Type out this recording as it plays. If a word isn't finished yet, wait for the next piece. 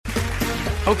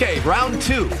Okay, round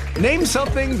 2. Name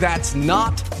something that's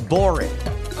not boring.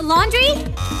 A laundry?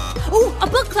 Ooh, a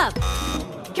book club.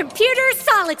 Computer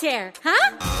solitaire,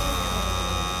 huh?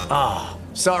 Ah,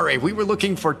 sorry, we were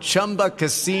looking for Chumba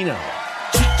Casino.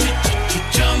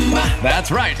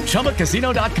 That's right,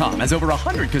 ChumbaCasino.com has over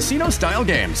 100 casino-style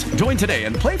games. Join today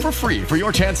and play for free for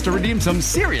your chance to redeem some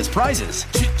serious prizes.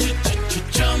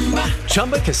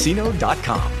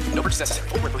 ChumbaCasino.com. No purchase necessary.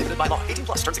 Void where prohibited by law. 18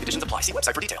 plus terms and conditions apply. See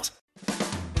website for details.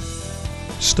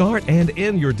 Start and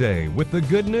end your day with the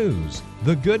good news.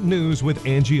 The Good News with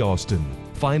Angie Austin.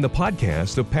 Find the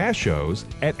podcast of past shows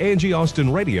at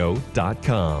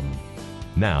angieaustinradio.com.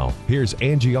 Now, here's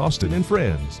Angie Austin and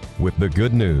friends with the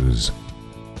good news.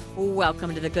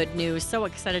 Welcome to the good news. So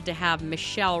excited to have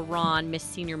Michelle Rahn, Miss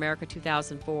Senior America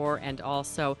 2004, and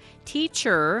also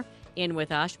teacher in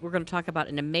with us. We're going to talk about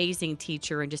an amazing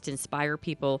teacher and just inspire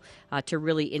people to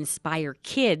really inspire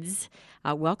kids.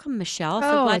 Welcome, Michelle.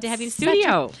 So glad to have you in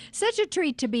studio. Such a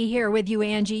treat to be here with you,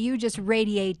 Angie. You just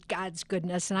radiate God's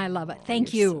goodness, and I love it.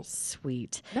 Thank you. So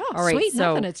sweet. No, all right, sweet,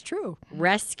 so nothing. It's true.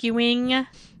 Rescuing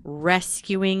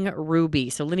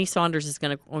Ruby. So Linny Saunders is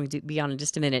going to be on in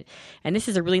just a minute. And this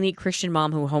is a really neat Christian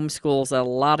mom who homeschools a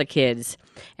lot of kids.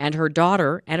 And her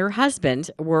daughter and her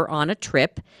husband were on a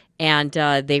trip, and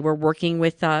they were working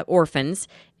with orphans.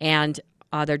 And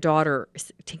their daughter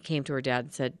came to her dad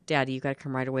and said, "Daddy, you got to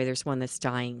come right away. There's one that's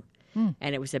dying." And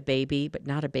it was a baby, but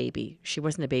not a baby. She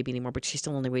wasn't a baby anymore, but she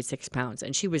still only weighed 6 pounds.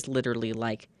 And she was literally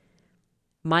like,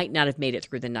 might not have made it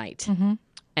through the night. Mm-hmm.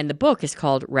 And the book is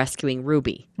called Rescuing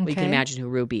Ruby. Well, you can imagine who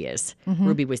Ruby is. Mm-hmm.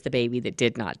 Ruby was the baby that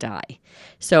did not die.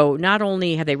 So not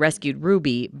only have they rescued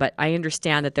Ruby, but I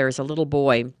understand that there's a little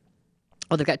boy.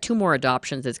 Oh, they've got 2 more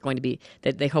adoptions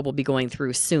that they hope will be going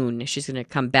through soon. She's going to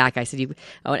come back. I said,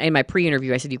 in my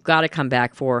pre-interview, I said, you've got to come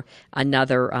back for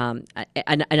another an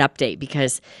update,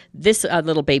 because this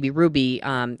little baby Ruby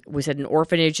was at an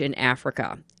orphanage in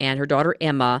Africa, and her daughter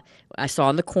Emma, I saw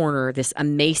in the corner this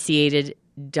emaciated,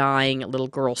 dying little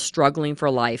girl struggling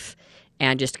for life,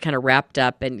 and just kind of wrapped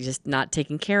up and just not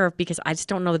taken care of, because I just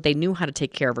don't know that they knew how to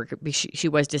take care of her. She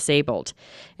was disabled.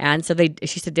 And so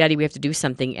she said, "Daddy, we have to do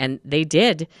something." And they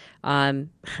did.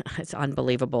 It's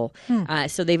unbelievable.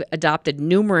 So they've adopted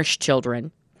numerous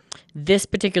children. This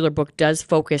particular book does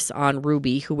focus on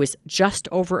Ruby, who was just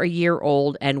over a year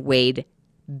old and weighed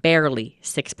barely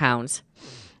 6 pounds.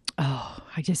 Oh,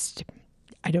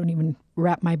 I don't even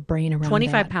wrap my brain around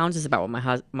 25 that. pounds is about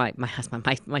what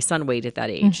my son weighed at that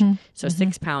age. So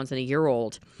 6 pounds and a year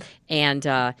old. And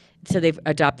so they've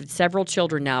adopted several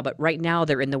children now, but right now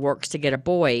they're in the works to get a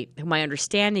boy, who my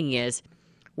understanding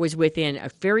was within a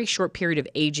very short period of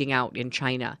aging out in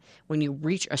China. When you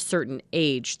reach a certain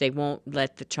age, they won't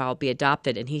let the child be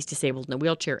adopted, and he's disabled in a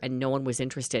wheelchair, and no one was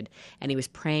interested. And he was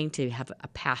praying to have a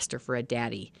pastor for a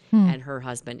daddy, and her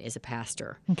husband is a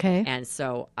pastor. Okay. And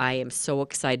so I am so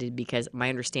excited, because my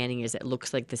understanding is it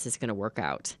looks like this is going to work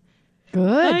out.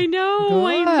 Good. I know.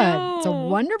 Good. It's a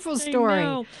wonderful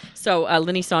story. So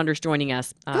Linny Saunders joining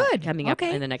us coming up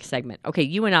Okay. in the next segment. Okay,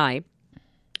 you and I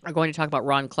are going to talk about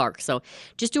Rahn Clark. So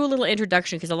just do a little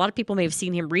introduction, because a lot of people may have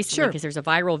seen him recently, because there's a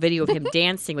viral video of him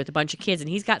dancing with a bunch of kids, and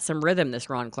he's got some rhythm, this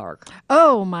Rahn Clark.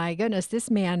 Oh, my goodness. This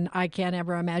man, I can't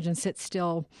ever imagine sits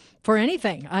still for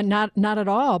anything. Not at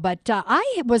all. But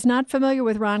I was not familiar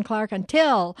with Rahn Clark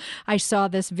until I saw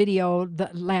this video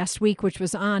last week, which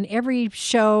was on every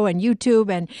show and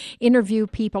YouTube and interview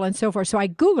people and so forth. So I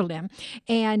Googled him,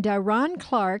 and Rahn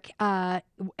Clark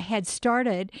had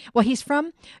started, well, he's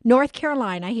from North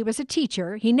Carolina. He was a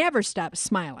teacher. He never stopped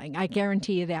smiling. I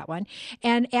guarantee you that one.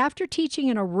 And after teaching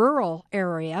in a rural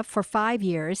area for 5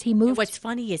 years, he moved. And what's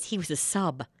funny is he was a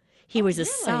sub. He was a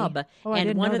sub,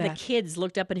 and one of the kids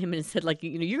looked up at him and said, like,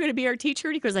 you're going to be our teacher?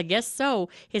 And he goes, I guess so.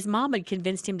 His mom had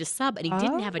convinced him to sub, and he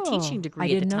didn't have a teaching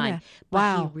degree at the time.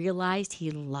 But he realized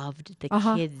he loved the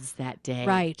kids that day.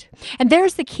 Right. And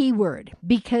there's the key word,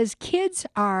 because kids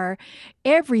are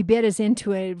every bit as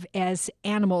into it as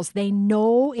animals. They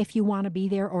know if you want to be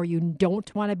there or you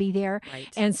don't want to be there. Right.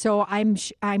 And so I'm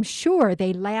sure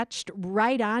they latched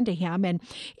right onto him.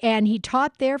 And he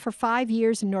taught there for 5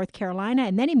 years in North Carolina,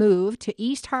 and then he moved to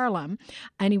East Harlem,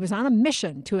 and he was on a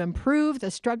mission to improve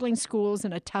the struggling schools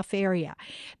in a tough area.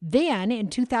 Then in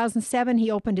 2007,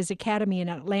 he opened his academy in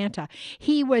Atlanta.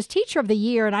 He was Teacher of the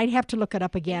Year, and I'd have to look it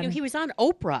up again. He was on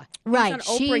Oprah. Right. He was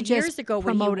on Oprah years ago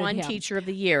when he won him. Teacher of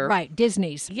the Year. Right,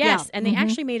 Disney's. Yes, and they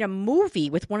actually made a movie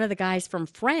with one of the guys from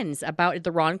Friends about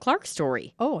the Rahn Clark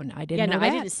story. Oh, and I didn't know that. I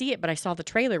didn't see it, but I saw the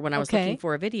trailer when I was looking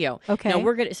for a video. Okay.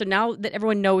 Now so now that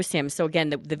everyone knows him, so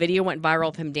again, the video went viral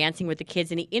of him dancing with the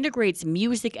kids, and he integrated integrates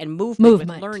music and movement with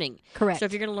learning. Correct. So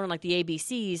if you're going to learn like the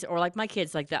ABCs, or like my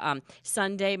kids, like the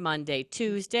Sunday, Monday,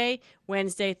 Tuesday,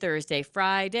 Wednesday, Thursday,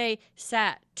 Friday,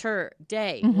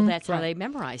 Saturday. Well, that's how they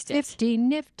memorized it. 50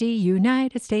 nifty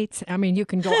United States. I mean, you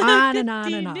can go on and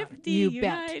on and on. Nifty You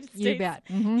United bet. You States. bet.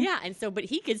 Yeah, and so, but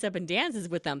he gets up and dances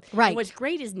with them. Right. And what's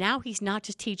great is now he's not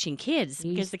just teaching kids,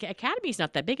 because the academy's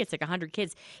not that big. It's like 100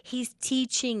 kids. He's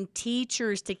teaching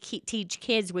teachers to teach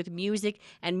kids with music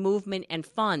and movement and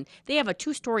fun. They have a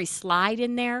 2-story slide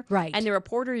in there. Right. And the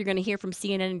reporter, you're going to hear from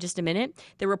CNN in just a minute,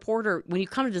 the reporter, when you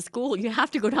come to the school, you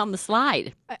have to go down the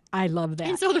slide. I love that.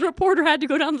 And so the reporter had to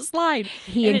go down the slide.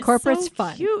 He And incorporates it's so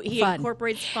fun. Cute. He Fun.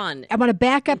 incorporates fun. I want to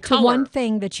back up And to color. one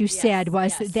thing that you said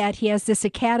was that he has this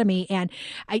academy,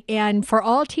 and for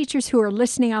all teachers who are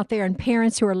listening out there and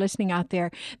parents who are listening out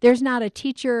there, there's not a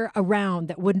teacher around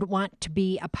that wouldn't want to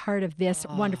be a part of this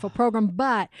wonderful program.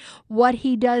 But what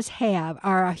he does have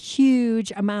are a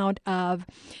huge amount of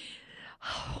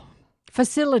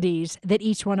facilities that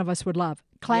each one of us would love.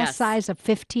 Class size of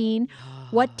 15.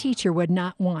 What teacher would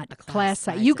not want class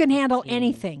size? You can handle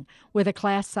anything with a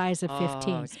class size of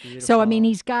 15. It's beautiful. So I mean,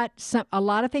 he's got a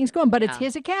lot of things going, but it's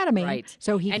his academy, right?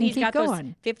 So he and can he's keep got going.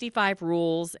 Those 55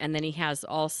 rules, and then he has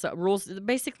also rules,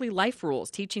 basically life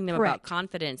rules, teaching them about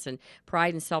confidence and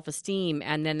pride and self-esteem.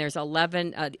 And then there's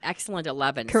 11, excellent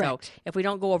 11. Correct. So if we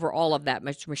don't go over all of that,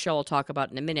 which Michelle will talk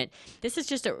about in a minute, this is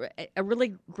just a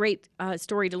really great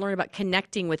story to learn about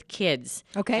connecting with kids.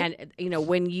 Okay. And you know,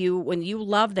 when you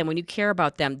love them, when you care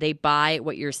about them, they buy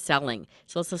what you're selling.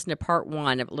 So let's listen to part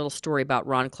 1 of a little story about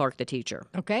Ron Clark, the teacher.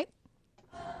 Okay.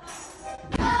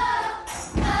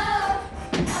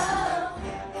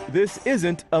 This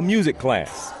isn't a music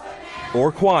class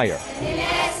or choir.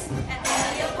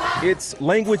 It's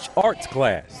language arts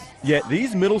class. Yet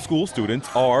these middle school students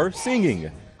are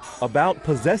singing about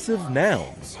possessive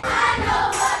nouns.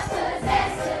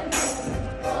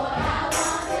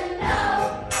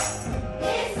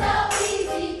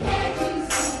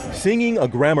 Singing a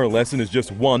grammar lesson is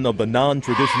just one of the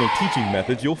non-traditional teaching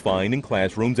methods you'll find in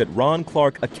classrooms at Ron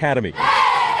Clark Academy.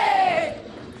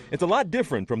 It's a lot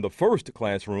different from the first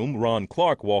classroom Ron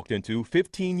Clark walked into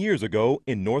 15 years ago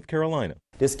in North Carolina.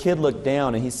 This kid looked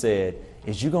down and he said,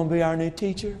 "Is you going to be our new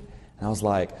teacher?" And I was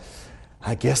like,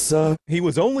 "I guess so." He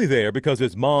was only there because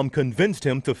his mom convinced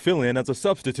him to fill in as a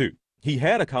substitute. He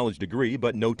had a college degree,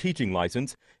 but no teaching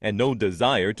license and no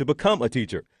desire to become a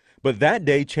teacher. But that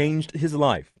day changed his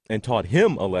life and taught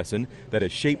him a lesson that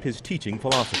has shaped his teaching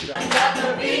philosophy.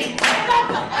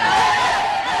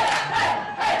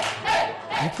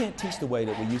 You can't teach the way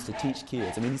that we used to teach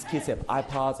kids. I mean, these kids have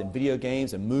iPods and video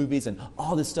games and movies and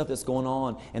all this stuff that's going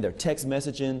on, and they're text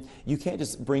messaging. You can't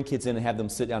just bring kids in and have them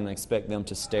sit down and expect them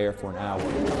to stare for an hour.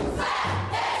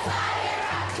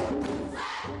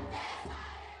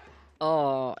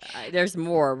 Oh, there's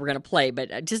more we're going to play,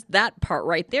 but just that part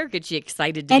right there gets you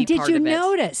excited to be part of it. And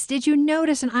did you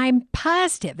notice, and I'm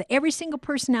positive that every single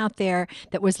person out there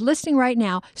that was listening right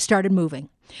now started moving.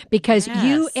 Because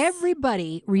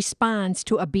everybody responds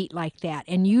to a beat like that.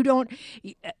 And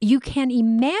you can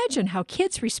imagine how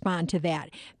kids respond to that.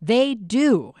 They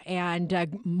do.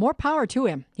 And more power to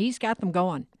him. He's got them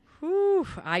going. Whew,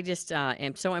 I just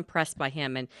am so impressed by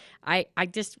him. And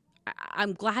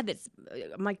I'm glad that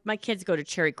my kids go to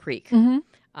Cherry Creek. Mm-hmm.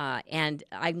 And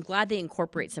I'm glad they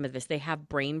incorporate some of this. They have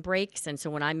brain breaks. And so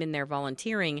when I'm in there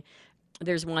volunteering,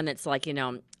 there's one that's like, hey,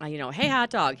 hot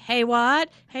dog, hey, what?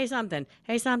 Hey, something,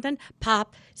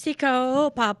 pop,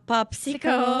 sicko, pop,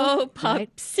 sicko, pop,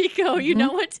 Right. sicko. You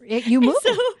know it? You move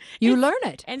it. You learn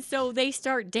it. And so they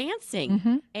start dancing.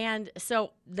 Mm-hmm. And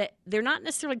so they're not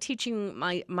necessarily teaching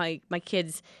my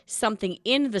kids something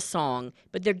in the song,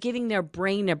 but they're giving their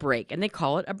brain a break, and they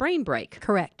call it a brain break.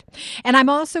 Correct. And I'm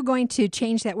also going to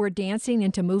change that word dancing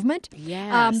into movement.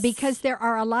 Yes. Because there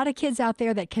are a lot of kids out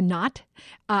there that cannot,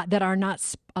 that are not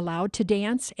allowed to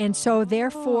dance. And so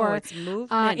therefore, it's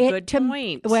movement. Good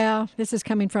point. Well, this is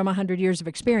coming from 100 years of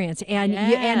experience. And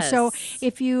and so Yes.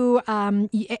 if you,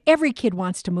 every kid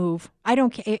wants to move. I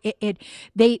don't care.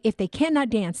 If they cannot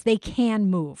dance, they can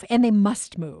move, and they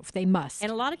must move. They must.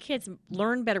 And a lot of kids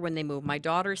learn better when they move. My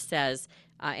daughter says,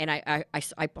 and I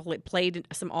played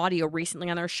some audio recently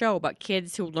on our show about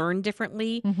kids who learn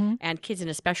differently and kids in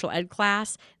a special ed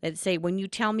class that say, when you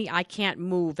tell me I can't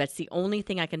move, that's the only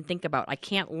thing I can think about. I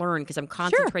can't learn because I'm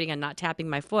concentrating on not tapping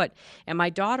my foot. And my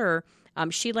daughter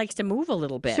she likes to move a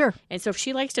little bit. Sure. And so if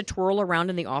she likes to twirl around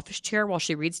in the office chair while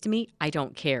she reads to me, I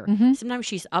don't care. Sometimes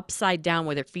she's upside down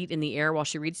with her feet in the air while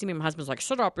she reads to me. My husband's like,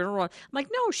 shut up. I'm like,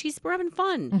 no, we're having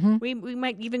fun. We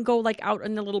might even go like out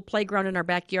in the little playground in our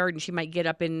backyard, and she might get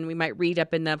up and we might read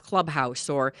up in the clubhouse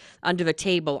or under the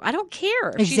table. I don't care.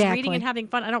 If she's reading and having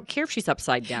fun, I don't care if she's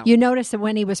upside down. You notice that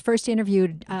when he was first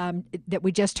interviewed that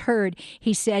we just heard,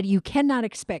 he said, you cannot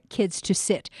expect kids to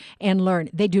sit and learn.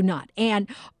 They do not. And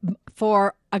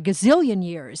for a gazillion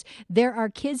years, there are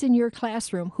kids in your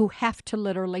classroom who have to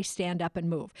literally stand up and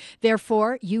move.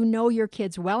 Therefore, you know your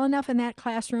kids well enough in that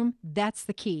classroom. That's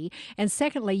the key. And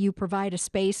secondly, you provide a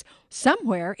space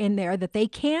somewhere in there that they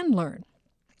can learn.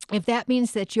 If that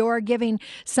means that you're giving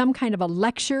some kind of a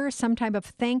lecture, some type of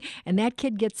thing, and that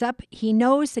kid gets up, he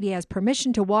knows that he has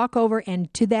permission to walk over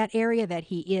and to that area that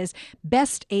he is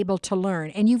best able to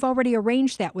learn. And you've already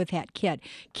arranged that with that kid.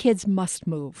 Kids must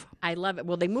move. I love it.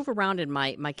 Well, they move around in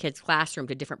my kids' classroom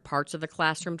to different parts of the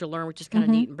classroom to learn, which is kind of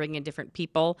neat, and bring in different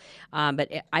people. But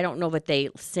I don't know that they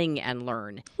sing and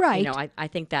learn. Right. You know, I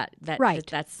think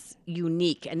that's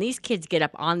unique. And these kids get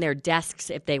up on their desks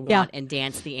if they want and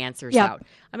dance the answers out.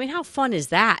 I mean, how fun is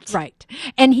that? Right.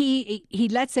 And he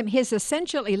lets them, his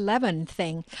Essential 11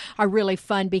 thing are really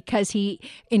fun because he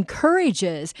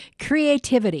encourages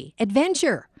creativity,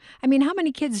 adventure. I mean, how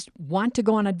many kids want to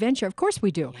go on adventure? Of course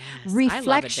we do. Yes, Reflection,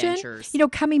 I love adventures.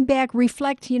 Coming back,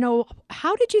 reflect,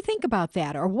 how did you think about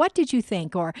that? Or what did you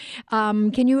think? Or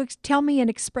can you tell me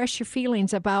and express your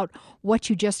feelings about what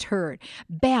you just heard?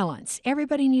 Balance.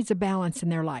 Everybody needs a balance in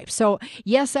their life. So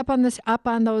yes, up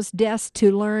on those desks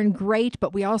to learn, great,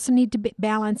 but we also need to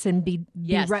balance and be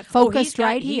focused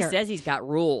here. He says he's got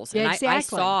rules. And exactly. I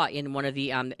saw in one of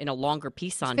the, in a longer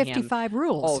piece on 55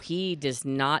 rules. Oh, he does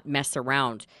not mess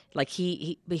around. Like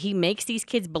he makes these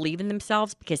kids believe in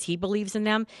themselves because he believes in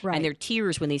them. Right. And there are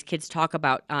tears when these kids talk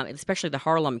about, especially the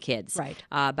Harlem kids,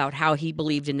 about how he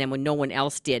believed in them when no one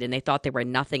else did. And they thought they were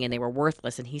nothing and they were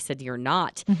worthless. And he said, you're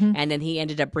not. And then he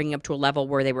ended up bringing up to a level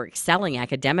where they were excelling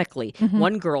academically.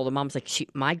 One girl, the mom's like,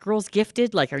 my girl's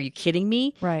gifted? Like, are you kidding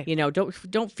me? Right.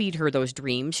 Don't feed her those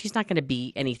dreams. She's not going to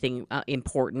be anything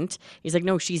important. He's like,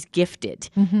 no, she's gifted.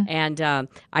 And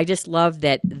I just love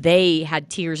that they had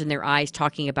tears in their eyes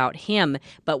talking about him,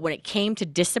 but when it came to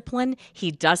discipline,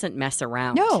 he doesn't mess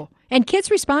around. No. And kids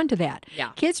respond to that.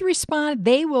 Yeah. Kids respond.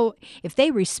 They will, if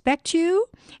they respect you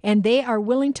and they are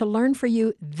willing to learn for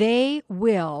you, they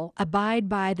will abide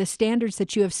by the standards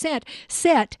that you have set,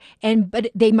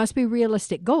 but they must be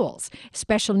realistic goals.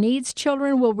 Special needs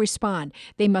children will respond.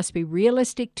 They must be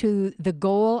realistic to the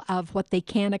goal of what they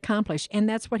can accomplish. And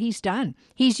that's what he's done.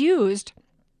 He's used,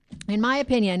 in my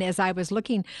opinion, as I was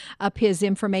looking up his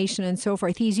information and so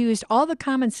forth, he's used all the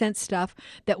common sense stuff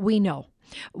that we know.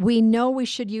 We know we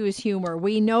should use humor.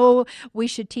 We know we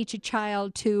should teach a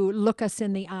child to look us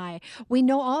in the eye. We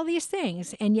know all these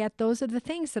things, and yet those are the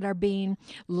things that are being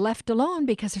left alone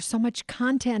because there's so much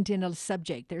content in a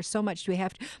subject. There's so much we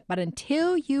have to, but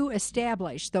until you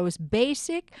establish those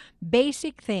basic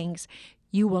things,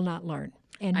 you will not learn,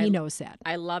 and he knows that.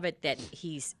 I love it that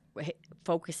he's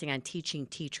focusing on teaching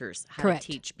teachers how Correct.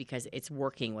 to teach because it's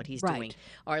working what he's Right. doing.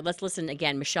 All right, let's listen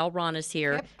again. Michelle Rahn is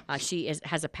here. Yep. She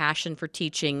has a passion for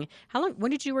teaching.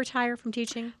 When did you retire from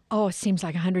teaching? Oh, it seems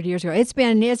like 100 years ago. It's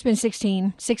been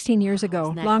 16 years ago.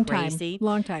 Isn't that Long crazy?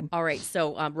 time. All right,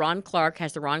 so Ron Clark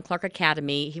has the Ron Clark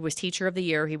Academy. He was Teacher of the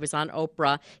Year. He was on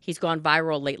Oprah. He's gone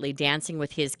viral lately dancing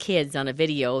with his kids on a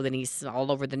video. Then he's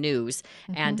all over the news.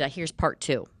 And here's part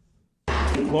 2.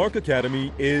 Clark Academy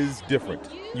is different.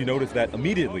 You notice that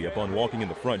immediately upon walking in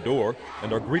the front door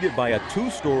and are greeted by a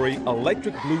 2-story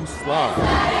electric blue slide.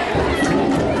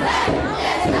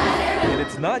 And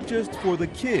it's not just for the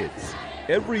kids.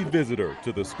 Every visitor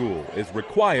to the school is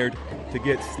required to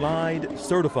get slide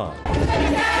certified.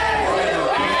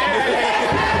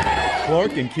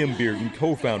 Clark and Kim Bearden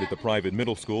co-founded the private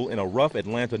middle school in a rough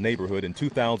Atlanta neighborhood in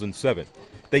 2007.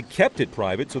 They kept it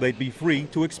private so they'd be free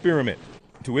to experiment.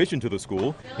 Tuition to the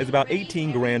school is about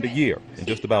 $18,000 a year, and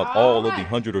just about all of the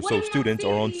 100 or so students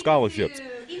are on scholarships.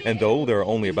 And though there are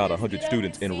only about 100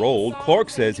 students enrolled, Clark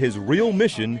says his real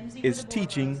mission is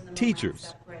teaching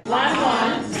teachers. Line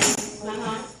 1.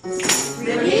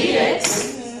 Repeat it.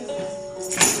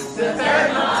 The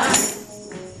third line.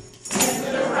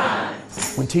 Into the rhyme.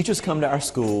 When teachers come to our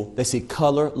school, they see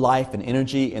color, life, and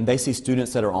energy, and they see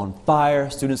students that are on fire,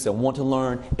 students that want to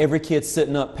learn. Every kid's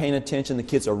sitting up, paying attention. The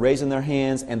kids are raising their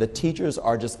hands, and the teachers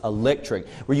are just electric.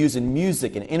 We're using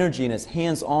music and energy, and it's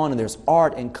hands-on, and there's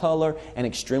art and color and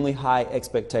extremely high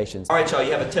expectations. All right, y'all,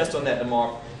 you have a test on that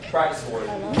tomorrow. Practice for it.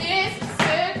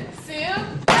 Mississippi,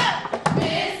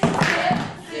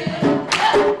 Mississippi.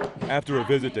 After a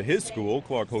visit to his school,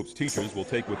 Clark hopes teachers will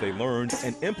take what they learned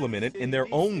and implement it in their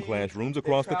own classrooms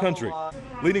across the country,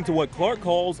 leading to what Clark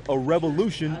calls a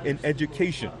revolution in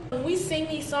education. When we sing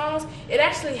these songs, it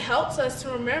actually helps us to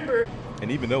remember. And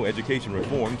even though education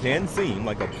reform can seem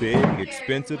like a big,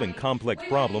 expensive, and complex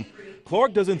problem,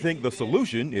 Clark doesn't think the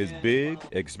solution is big,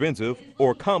 expensive,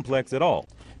 or complex at all.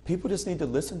 People just need to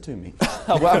listen to me.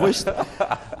 I wish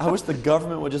the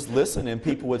government would just listen and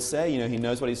people would say, he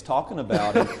knows what he's talking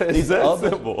about. It's that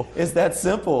simple. It's that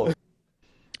simple.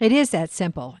 It is that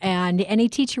simple. And any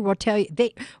teacher will tell you,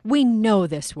 we know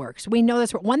this works. We know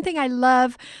this works. One thing I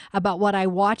love about what I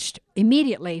watched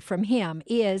immediately from him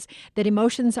is that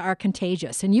emotions are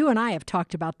contagious. And you and I have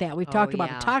talked about that. We've talked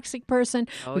about a toxic person.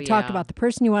 We've talked about the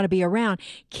person you want to be around.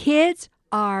 Kids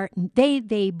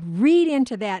they read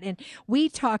into that, and we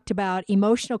talked about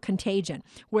emotional contagion,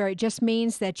 where it just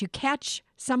means that you catch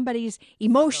somebody's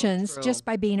emotions just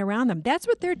by being around them. That's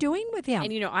what they're doing with him.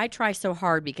 And I try so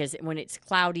hard because when it's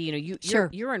cloudy,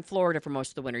 you're in Florida for most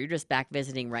of the winter. You're just back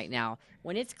visiting right now.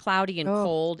 When it's cloudy and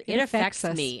cold, it affects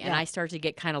me, and I start to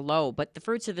get kind of low. But the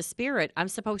fruits of the Spirit, I'm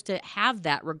supposed to have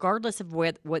that regardless of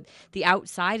what the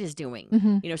outside is doing.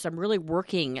 Mm-hmm. So I'm really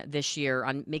working this year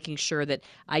on making sure that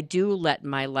I do let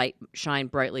my light shine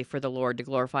brightly for the Lord to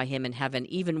glorify Him in heaven,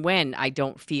 even when I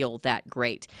don't feel that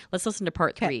great. Let's listen to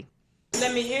part 3.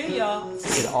 Let me hear y'all.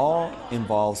 It all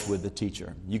involves with the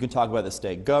teacher. You can talk about the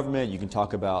state government, you can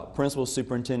talk about principals,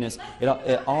 superintendents. It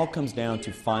all comes down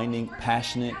to finding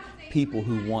passionate people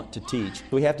who want to teach.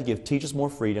 We have to give teachers more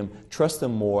freedom, trust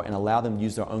them more, and allow them to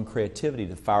use their own creativity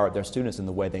to fire up their students in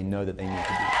the way they know that they need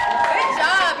to be. Good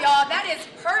job, y'all. That is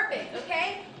perfect,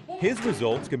 okay? His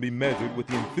results can be measured with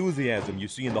the enthusiasm you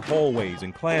see in the hallways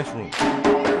and classrooms,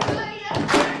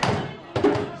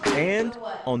 and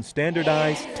on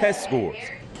standardized test scores.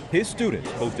 His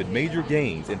students posted major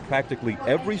gains in practically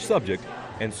every subject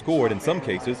and scored in some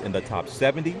cases in the top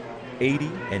 70,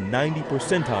 80, and 90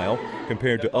 percentile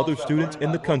compared to other students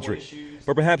in the country.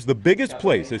 But perhaps the biggest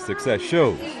place his success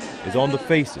shows is on the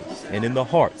faces and in the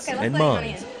hearts and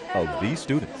minds of these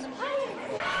students.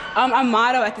 Our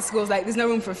motto at the school is there's no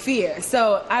room for fear.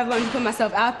 So I've learned to put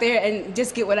myself out there and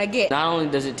just get what I get. Not only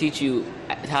does it teach you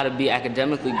how to be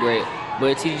academically great,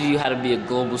 but it teaches you how to be a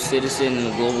global citizen and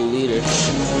a global leader.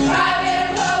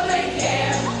 Private public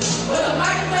care, with a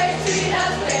marketplace treat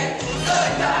us fair. So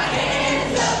it's our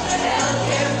hands up for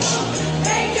healthcare.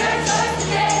 Make your choice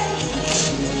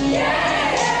today.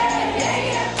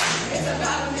 Yeah. It's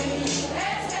about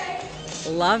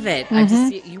me. Love it.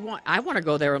 I want to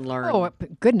go there and learn. Oh,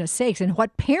 goodness sakes. And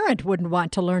what parent wouldn't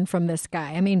want to learn from this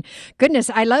guy? I mean, goodness,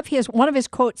 I love one of his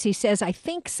quotes. He says, I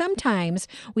think sometimes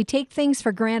we take things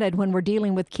for granted when we're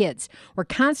dealing with kids. We're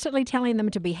constantly telling them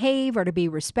to behave or to be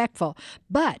respectful,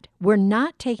 but we're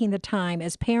not taking the time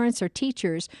as parents or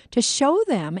teachers to show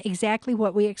them exactly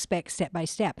what we expect step by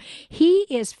step. He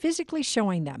is physically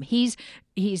showing them. He's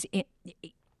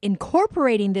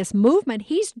incorporating this movement.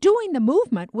 He's doing the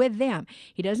movement with them.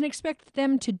 He doesn't expect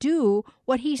them to do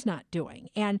what he's not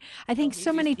doing. And I think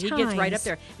many times... He gets right up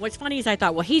there. What's funny is I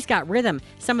thought, well, he's got rhythm.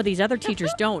 Some of these other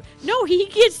teachers don't. No, he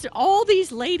gets all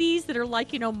these ladies that are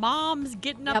moms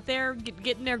getting up there,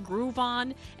 getting their groove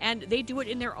on, and they do it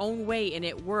in their own way, and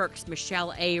it works.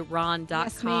 MichelleARahn.com.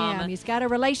 Yes, ma'am. He's got a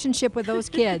relationship with those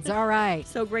kids. All right.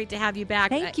 So great to have you back.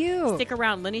 Thank you. Stick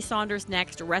around. Linny Saunders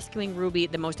next, Rescuing Ruby,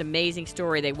 the most amazing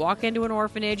story. They walk into an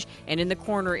orphanage, and in the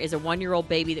corner is a 1-year-old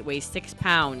baby that weighs 6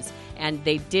 pounds, and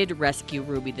they did rescue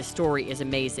Ruby. The story is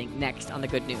amazing. Next on The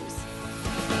Good News.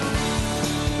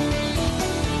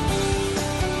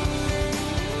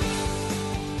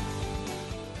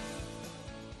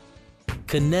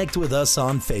 Connect with us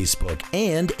on Facebook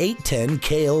and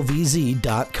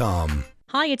 810klvz.com.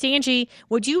 Hi, it's Angie.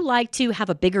 Would you like to have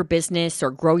a bigger business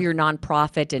or grow your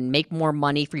nonprofit and make more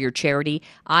money for your charity?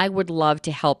 I would love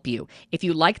to help you. If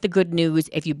you like The Good News,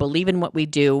 if you believe in what we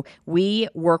do, we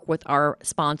work with our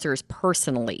sponsors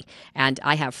personally. And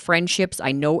I have friendships.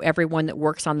 I know everyone that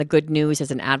works on The Good News as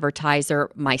an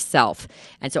advertiser myself.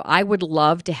 And so I would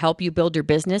love to help you build your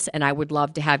business, and I would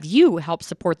love to have you help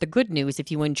support The Good News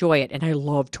if you enjoy it. And I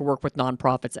love to work with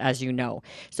nonprofits, as you know.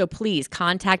 So please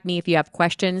contact me if you have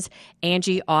questions.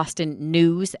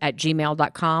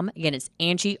 AngieAustinNews@gmail.com. Again, it's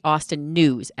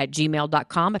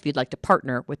AngieAustinNews@gmail.com if you'd like to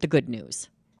partner with The Good News.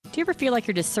 Do you ever feel like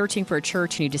you're just searching for a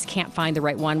church and you just can't find the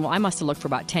right one? Well, I must have looked for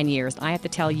about 10 years. I have to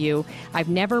tell you, I've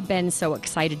never been so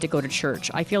excited to go to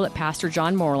church. I feel that Pastor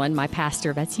John Moreland, my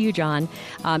pastor, that's you, John,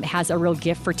 has a real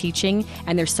gift for teaching,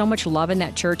 and there's so much love in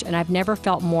that church, and I've never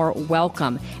felt more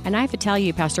welcome. And I have to tell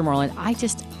you, Pastor Moreland,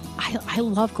 I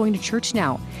love going to church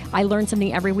now. I learn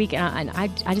something every week, and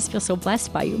I just feel so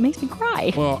blessed by you. It makes me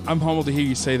cry. Well, I'm humbled to hear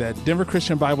you say that. Denver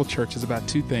Christian Bible Church is about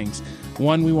two things.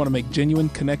 One, we want to make genuine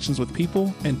connections with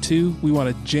people, and two, we want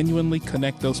to genuinely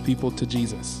connect those people to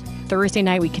Jesus. Thursday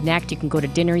night we connect, you can go to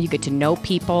dinner, you get to know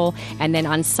people, and then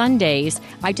on Sundays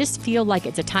I just feel like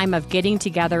it's a time of getting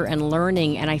together and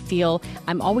learning, and I feel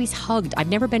I'm always hugged. I've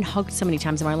never been hugged so many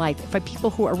times in my life by people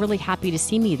who are really happy to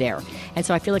see me there, and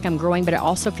so I feel like I'm growing, but I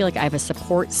also feel like I have a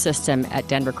support system at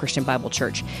Denver Christian Bible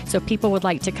Church. So if people would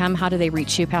like to come, how do they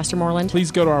reach you, Pastor Moreland?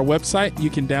 Please go to our website. You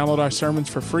can download our sermons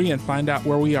for free and find out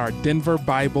where we are,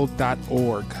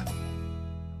 denverbible.org.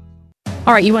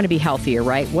 All right, you want to be healthier,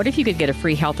 right? What if you could get a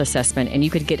free health assessment and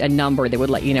you could get a number that would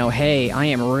let you know, hey, I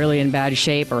am really in bad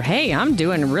shape, or hey, I'm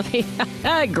doing really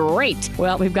great.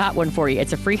 Well, we've got one for you.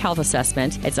 It's a free health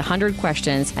assessment. It's 100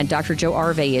 questions, and Dr. Joe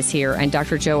Arvey is here. And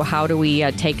Dr. Joe, how do we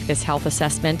take this health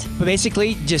assessment? But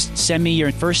basically, just send me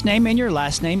your first name and your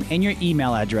last name and your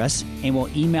email address, and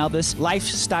we'll email this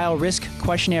lifestyle risk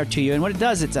questionnaire to you. And what it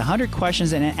does, it's 100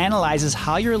 questions, and it analyzes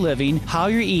how you're living, how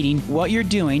you're eating, what you're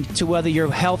doing, to whether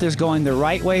your health is going the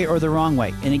right way or the wrong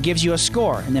way. And it gives you a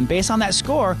score. And then based on that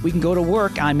score, we can go to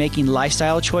work on making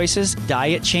lifestyle choices,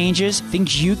 diet changes,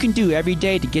 things you can do every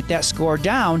day to get that score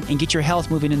down and get your health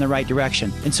moving in the right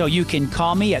direction. And so you can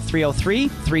call me at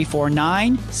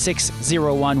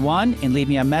 303-349-6011 and leave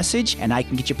me a message, and I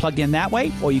can get you plugged in that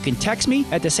way. Or you can text me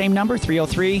at the same number,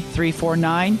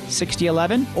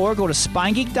 303-349-6011, or go to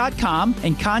spinegeek.com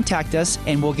and contact us,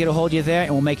 and we'll get a hold of you there,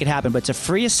 and we'll make it happen. But it's a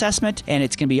free assessment, and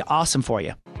it's going to be awesome for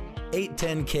you.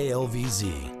 810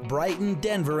 KLVZ, Brighton,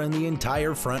 Denver, and the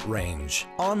entire Front Range.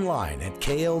 Online at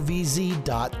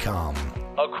klvz.com.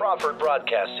 A Crawford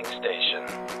Broadcasting Station.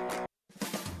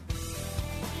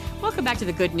 Welcome back to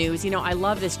the good news. You know, I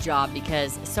love this job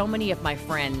because so many of my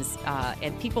friends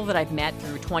and people that I've met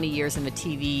through 20 years in the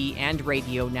TV and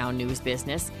radio now news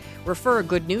business refer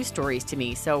good news stories to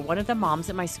me. So one of the moms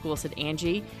at my school said,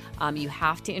 Angie, you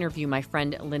have to interview my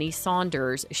friend Linny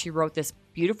Saunders. She wrote this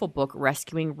beautiful book,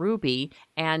 Rescuing Ruby.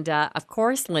 And of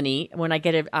course, Linny, when I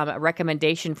get a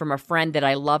recommendation from a friend that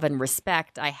I love and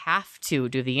respect, I have to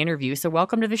do the interview. So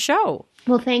welcome to the show.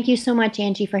 Well, thank you so much,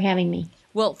 Angie, for having me.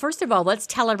 Well, first of all, let's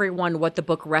tell everyone what the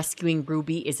book Rescuing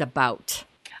Ruby is about.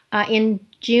 In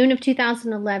June of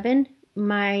 2011,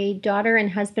 my daughter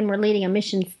and husband were leading a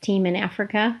missions team in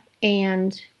Africa,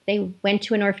 and they went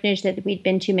to an orphanage that we'd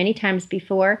been to many times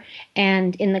before.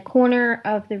 And in the corner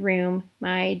of the room,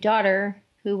 my daughter,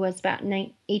 who was about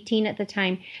 18 at the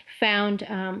time, found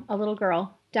a little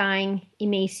girl dying,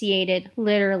 emaciated,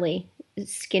 literally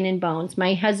skin and bones.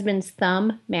 My husband's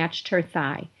thumb matched her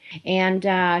thigh. And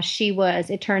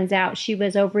it turns out she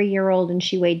was over a year old and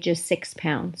she weighed just 6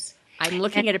 pounds. I'm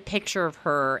looking at a picture of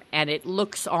her, and it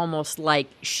looks almost like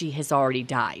she has already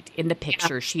died. In the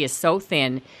picture, she is so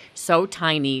thin, so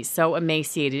tiny, so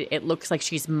emaciated. It looks like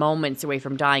she's moments away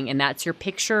from dying, and that's your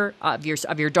picture of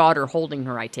your daughter holding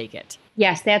her, I take it.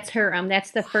 Yes, that's her. That's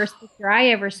the first picture I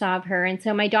ever saw of her. And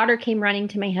so my daughter came running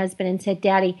to my husband and said,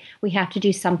 Daddy, we have to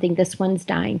do something. This one's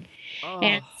dying. Oh.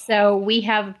 And so we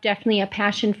have definitely a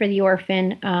passion for the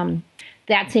orphan.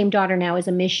 That same daughter now is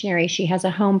a missionary. She has a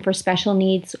home for special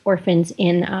needs orphans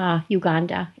in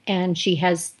Uganda, and she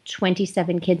has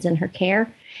 27 kids in her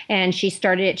care. And she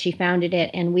started it, she founded it,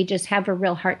 and we just have a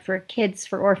real heart for kids,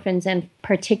 for orphans, and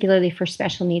particularly for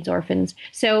special needs orphans.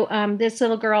 So this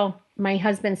little girl, my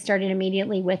husband started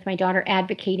immediately with my daughter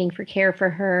advocating for care for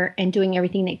her and doing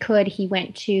everything they could. He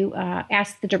went to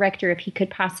ask the director if he could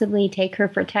possibly take her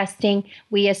for testing.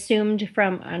 We assumed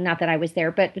from, not that I was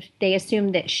there, but they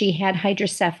assumed that she had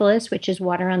hydrocephalus, which is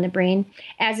water on the brain.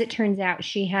 As it turns out,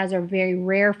 she has a very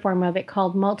rare form of it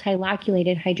called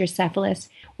multiloculated hydrocephalus,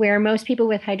 where most people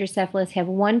with hydrocephalus have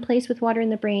one place with water in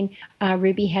the brain.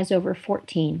 Ruby has over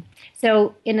 14.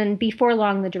 So before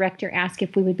long, the director asked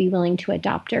if we would be willing to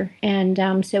adopt her.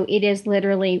 And so it is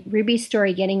literally, Ruby's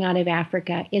story getting out of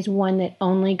Africa is one that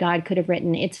only God could have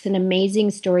written. It's an amazing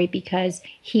story because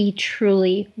he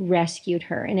truly rescued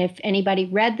her. And if anybody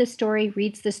reads the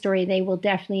story, they will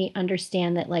definitely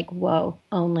understand that, like, whoa,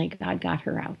 only God got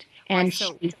her out. And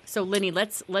so Linny,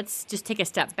 let's just take a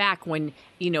step back. When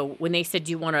they said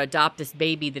you want to adopt this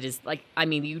baby that is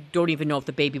you don't even know if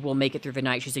the baby will make it through the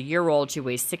night. She's a year old. She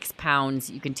weighs 6 pounds.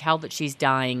 You can tell that she's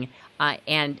dying.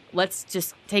 And let's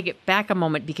just take it back a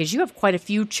moment because you have quite a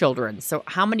few children. So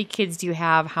how many kids do you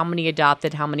have? How many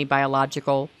adopted? How many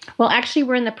biological? Well, actually,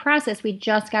 we're in the process. We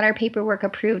just got our paperwork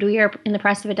approved. We are in the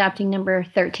process of adopting number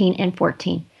 13 and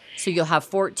 14. So you'll have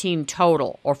 14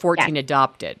 total or 14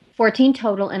 adopted. 14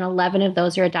 total, and 11 of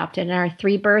those are adopted. And our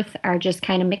 3 birth are just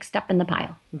kind of mixed up in the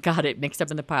pile. Got it. Mixed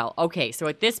up in the pile. Okay. So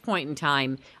at this point in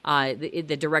time,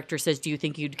 the director says, do you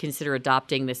think you'd consider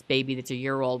adopting this baby that's a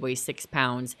year old, weighs 6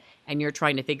 pounds? And you're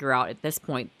trying to figure out at this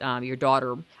point, your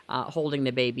daughter holding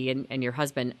the baby and your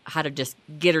husband, how to just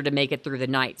get her to make it through the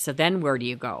night. So then where do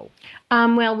you go?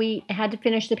 Well, we had to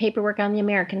finish the paperwork on the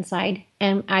American side.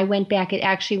 And I went back.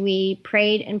 We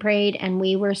prayed and prayed. And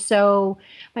we were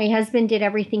my husband did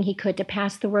everything he could to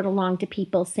pass the word along to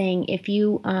people saying, if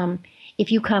you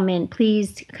come in,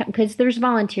 please, because there's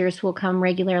volunteers who will come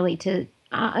regularly to,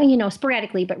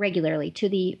 sporadically, but regularly to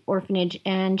the orphanage,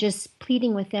 and just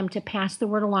pleading with them to pass the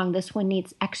word along. This one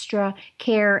needs extra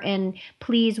care, and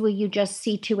please, will you just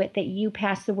see to it that you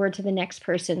pass the word to the next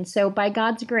person? So by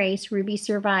God's grace, Ruby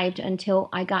survived until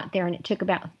I got there, and it took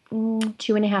about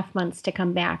 2.5 months to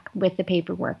come back with the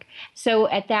paperwork. So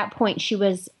at that point, she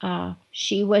was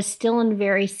still in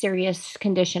very serious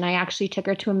condition. I actually took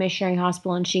her to a missionary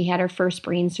hospital, and she had her first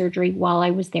brain surgery while I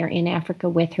was there in Africa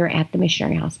with her at the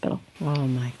missionary hospital. Oh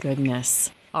my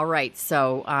goodness. All right.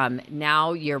 So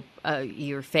now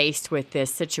you're faced with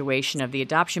this situation of the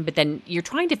adoption, but then you're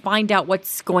trying to find out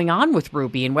what's going on with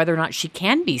Ruby and whether or not she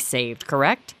can be saved,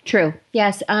 correct? True.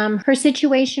 Yes. Her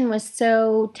situation was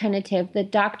so tentative. The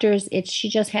doctors, she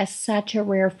just has such a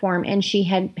rare form, and she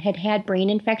had brain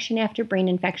infection after brain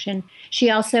infection. She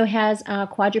also has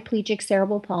quadriplegic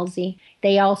cerebral palsy.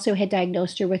 They also had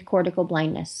diagnosed her with cortical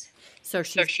blindness. So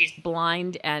she's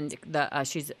blind, and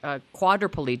she's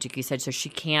quadriplegic, you said, so she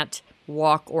can't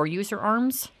walk or use her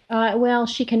arms? Well,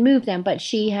 she can move them, but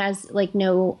she has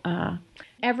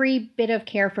every bit of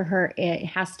care for her, it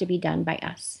has to be done by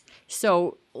us.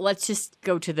 So let's just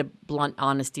go to the blunt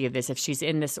honesty of this. If she's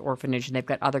in this orphanage and they've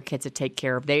got other kids to take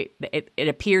care of, it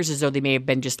appears as though they may have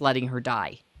been just letting her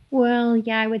die. Well,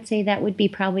 yeah, I would say that would be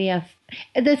probably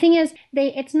the thing is,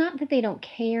 it's not that they don't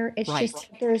care. It's right. Just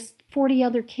there's 40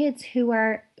 other kids who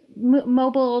are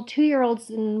mobile 2-year-olds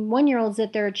and 1-year-olds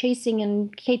that they're chasing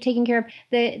and taking care of.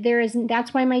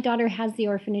 That's why my daughter has the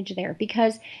orphanage there,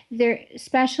 because their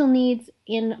special needs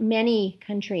in many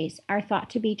countries are thought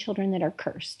to be children that are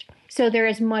cursed. So there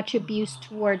is much abuse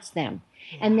towards them.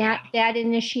 And that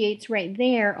initiates right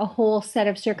there a whole set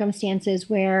of circumstances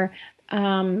where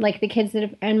like the kids that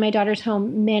have in my daughter's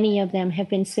home, many of them have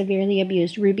been severely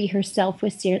abused. Ruby herself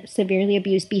was severely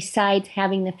abused, besides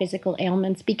having the physical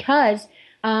ailments because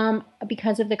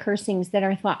of the cursings that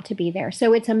are thought to be there.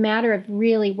 So it's a matter of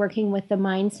really working with the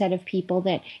mindset of people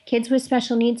that kids with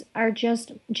special needs are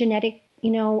just genetic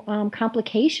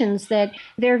complications, that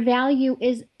their value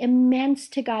is immense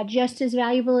to God, just as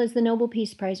valuable as the Nobel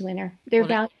Peace Prize winner.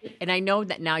 And I know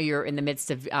that now you're in the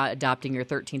midst of adopting your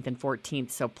 13th and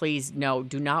 14th, so please,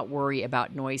 do not worry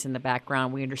about noise in the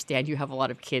background. We understand you have a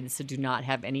lot of kids, so do not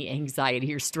have any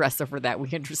anxiety or stress over that. We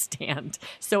understand.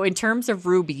 So in terms of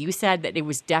Ruby, you said that it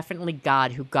was definitely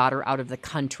God who got her out of the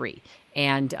country.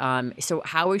 And so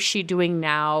how is she doing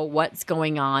now? What's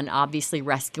going on? Obviously,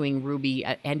 rescuing Ruby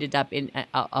ended up in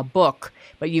a book,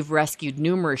 but you've rescued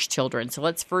numerous children. So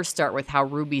let's first start with how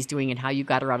Ruby's doing and how you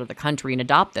got her out of the country and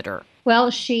adopted her.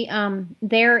 Well, she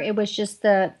it was just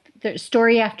the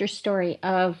story after story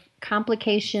of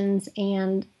complications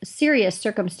and serious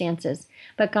circumstances.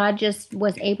 But God just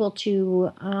was able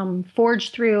to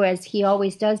forge through, as he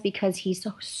always does, because he's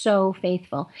so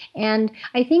faithful. And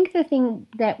I think the thing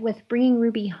that with bringing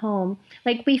Ruby home,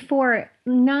 like before,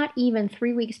 not even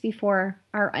 3 weeks before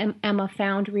our Emma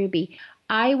found Ruby,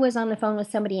 I was on the phone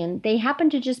with somebody, and they happened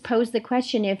to just pose the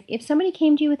question, if somebody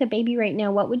came to you with a baby right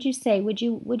now, what would you say? Would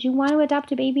you want to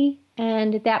adopt a baby?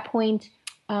 And at that point,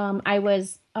 I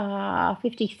was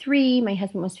 53, my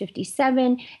husband was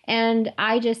 57, and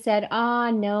I just said,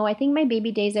 no, I think my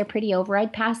baby days are pretty over.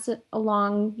 I'd pass it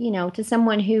along, to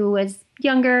someone who was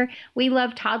younger. We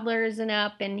love toddlers and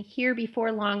up, and here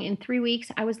before long, in 3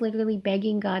 weeks, I was literally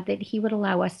begging God that he would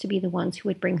allow us to be the ones who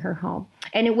would bring her home.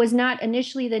 And it was not,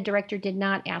 initially the director did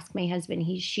not ask my husband.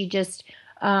 He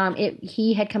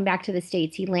had come back to the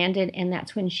States. He landed, and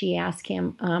that's when she asked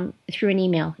him through an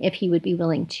email if we would be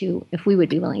willing to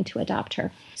adopt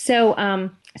her.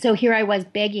 So here I was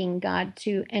begging God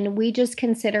and we just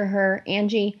consider her,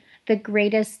 Angie, the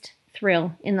greatest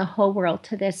thrill in the whole world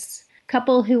to this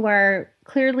couple who are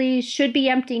clearly should be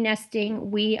empty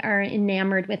nesting. We are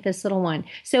enamored with this little one.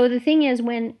 So the thing is,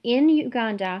 when in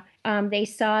Uganda, They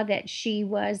saw that she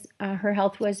was, her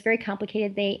health was very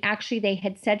complicated. They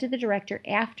had said to the director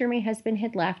after my husband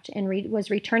had left and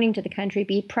was returning to the country,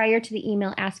 prior to the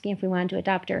email asking if we wanted to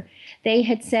adopt her, they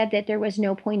had said that there was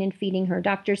no point in feeding her.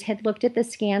 Doctors had looked at the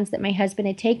scans that my husband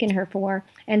had taken her for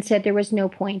and said there was no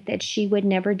point, that she would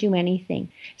never do anything.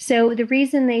 So the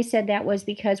reason they said that was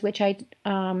because, which I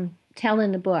tell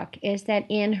in the book, is that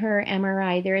in her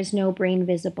MRI there is no brain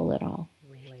visible at all.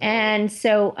 And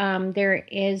so there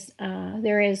is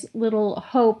little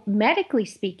hope, medically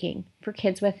speaking, for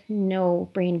kids with no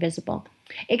brain visible.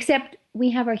 Except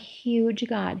we have a huge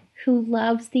God who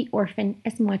loves the orphan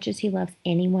as much as he loves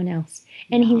anyone else.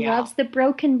 And he loves the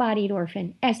broken-bodied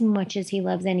orphan as much as he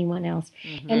loves anyone else.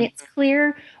 Mm-hmm. And it's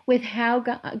clear with how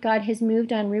God has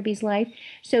moved on Ruby's life.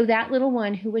 So that little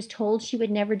one who was told she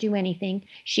would never do anything,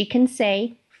 she can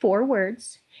say 4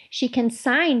 words. She can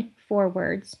sign 4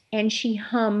 words, and she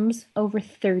hums over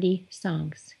 30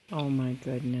 songs. Oh my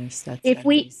goodness, that's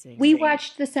amazing. We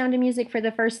watched The Sound of Music for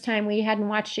the first time. We hadn't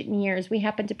watched it in years. We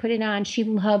happened to put it on. She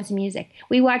loves music.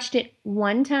 We watched it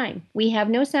one time. We have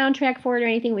no soundtrack for it or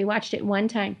anything. We watched it one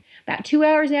time. About 2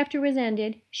 hours after it was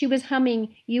ended, she was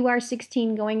humming "You Are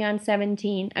 16 Going on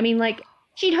 17." I mean, like,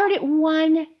 she'd heard it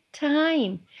one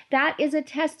time. That is a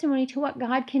testimony to what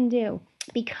God can do,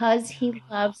 because he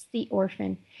loves the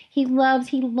orphan. He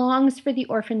longs for the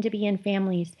orphan to be in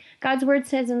families. God's word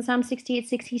says in Psalm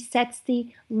 68:6, he sets the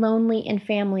lonely in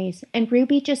families. And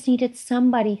Ruby just needed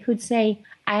somebody who'd say,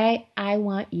 I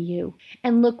want you.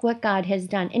 And look what God has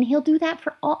done. And he'll do that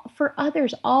for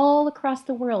others all across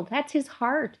the world. That's his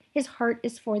heart. His heart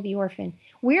is for the orphan.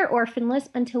 We're orphanless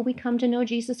until we come to know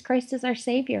Jesus Christ as our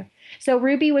Savior. So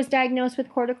Ruby was diagnosed with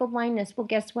cortical blindness. Well,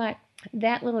 guess what?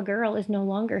 That little girl no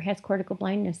longer has cortical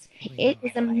blindness. It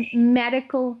is a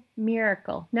medical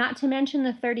miracle. Not to mention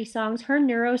the 30 songs. Her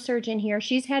neurosurgeon here,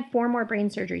 she's had 4 more brain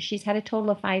surgeries. She's had a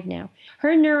total of 5 now.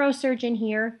 Her neurosurgeon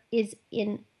here is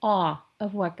in awe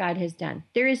of what God has done.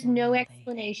 There is no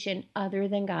explanation other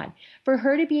than God. For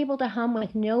her to be able to hum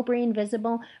with no brain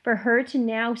visible, for her to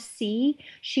now see,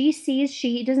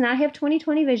 she does not have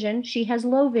 20/20 vision. She has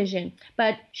low vision,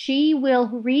 but she will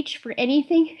reach for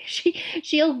anything.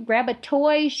 She'll grab a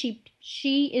toy.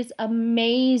 She is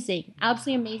amazing,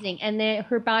 absolutely amazing. And then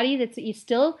her body,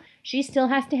 she still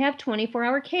has to have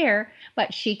 24-hour care,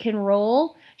 but she can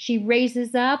roll. She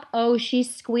raises up. Oh, she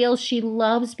squeals. She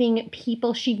loves being at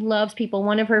people. She loves people.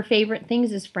 One of her favorite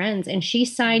things is friends, and she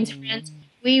signs friends.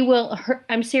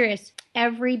 I'm serious,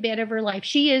 every bit of her life.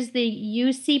 She is the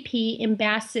UCP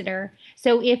ambassador.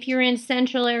 So if you're in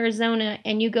Central Arizona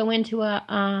and you go into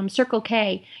a Circle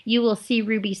K, you will see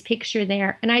Ruby's picture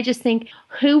there. And I just think,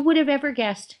 who would have ever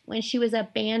guessed when she was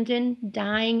abandoned,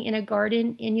 dying in a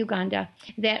garden in Uganda,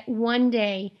 that one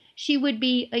day she would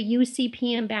be a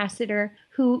UCP ambassador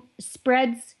who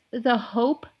spreads the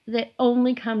hope that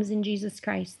only comes in Jesus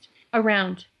Christ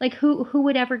around. Like, who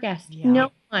would ever guess? Yeah,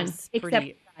 no one except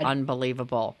God.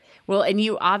 Unbelievable. Well, and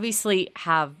you obviously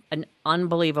have an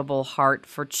unbelievable heart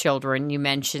for children. You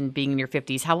mentioned being in your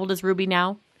 50s. How old is Ruby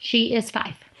now? She is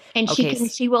 5. And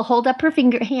she will hold up her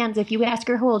hands. If you ask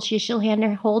her how old,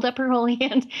 she'll hold up her whole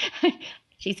hand.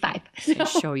 She's 5. To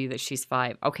show you that she's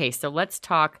 5. Okay, so let's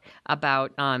talk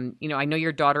about, I know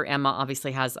your daughter Emma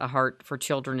obviously has a heart for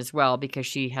children as well, because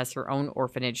she has her own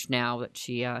orphanage now that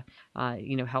she,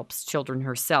 helps children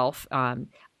herself.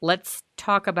 Let's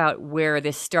talk about where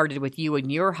this started with you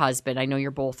and your husband. I know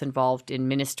you're both involved in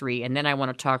ministry. And then I want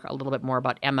to talk a little bit more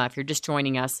about Emma. If you're just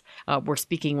joining us, we're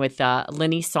speaking with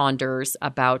Linny Saunders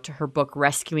about her book,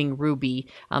 Rescuing Ruby,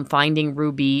 finding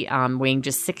Ruby weighing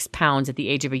just 6 pounds at the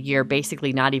age of a year,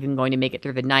 basically not even going to make it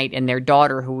through the night. And their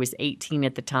daughter, who was 18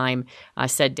 at the time,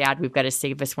 said, "Dad, we've got to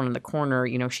save this one in the corner.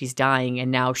 She's dying."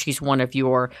 And now she's one of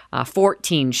your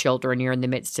 14 children. You're in the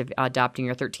midst of adopting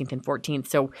your 13th and 14th.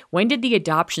 So when did the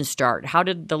adoption start? How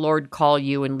did the Lord call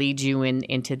you and lead you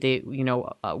into the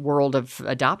world of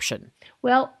adoption?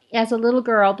 Well, as a little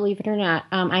girl, believe it or not,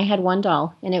 I had one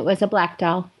doll, and it was a black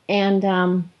doll, and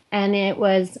it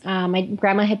was my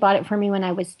grandma had bought it for me when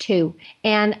I was 2,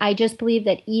 and I just believe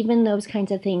that even those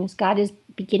kinds of things, God is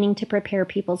beginning to prepare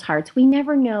people's hearts. We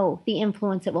never know the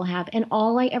influence it will have, and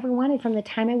all I ever wanted from the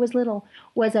time I was little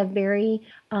was a very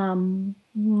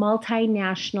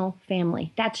multinational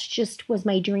family. That's just was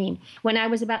my dream. When I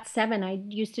was about 7, I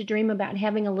used to dream about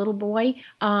having a little boy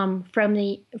from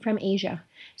Asia.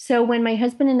 So when my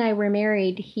husband and I were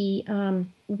married,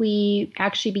 we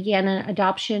actually began an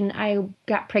adoption. I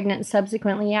got pregnant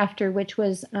subsequently after, which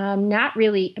was not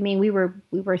really. I mean, we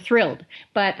were thrilled,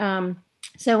 but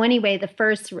so anyway,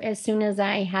 as soon as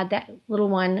I had that little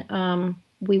one,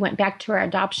 we went back to our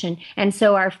adoption. And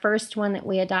so our first one that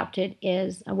we adopted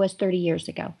was 30 years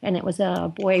ago, and it was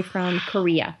a boy from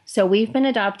Korea. So we've been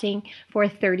adopting for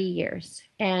 30 years.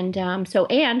 And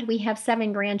and we have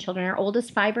 7 grandchildren. Our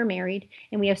oldest 5 are married,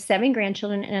 and we have 7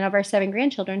 grandchildren. And of our 7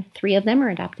 grandchildren, 3 of them are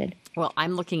adopted. Well,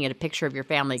 I'm looking at a picture of your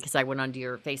family because I went onto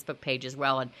your Facebook page as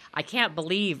well, and I can't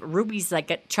believe Ruby's like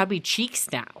got chubby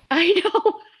cheeks now. I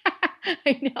know.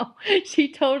 I know.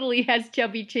 She totally has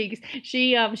chubby cheeks.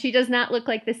 She does not look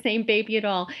like the same baby at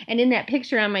all. And in that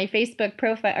picture on my Facebook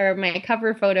profile or my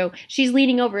cover photo, she's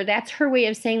leaning over. That's her way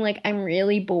of saying, like, I'm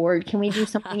really bored. Can we do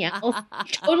something else?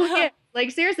 Totally is.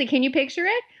 Like, seriously, can you picture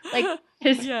it? Like,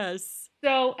 yes.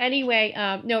 So anyway,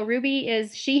 no, Ruby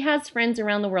she has friends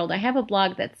around the world. I have a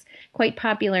blog that's quite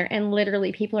popular, and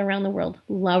literally people around the world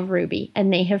love Ruby,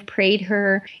 and they have prayed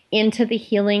her into the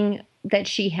healing that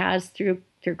she has through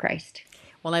Christ.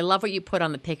 Well, I love what you put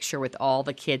on the picture with all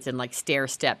the kids and like stair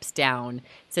steps down.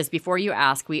 It says, before you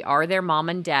ask, we are their mom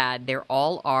and dad. They're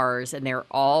all ours, and they're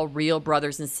all real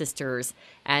brothers and sisters.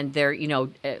 And they're,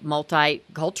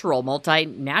 multicultural,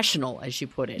 multinational, as you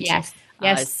put it. Yes.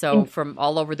 Yes. So from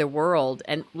all over the world.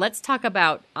 And let's talk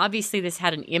about, obviously this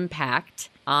had an impact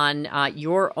on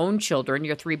your own children,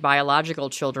 your 3 biological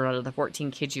children out of the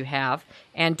 14 kids you have,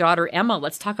 and daughter Emma.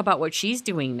 Let's talk about what she's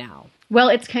doing now. Well,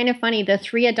 it's kind of funny. The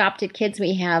 3 adopted kids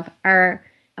we have are,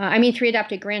 3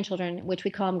 adopted grandchildren, which we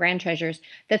call them grand treasures.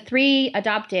 The 3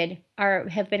 adopted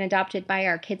have been adopted by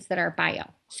our kids that are bio.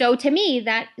 So to me,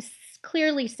 that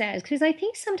clearly says, because I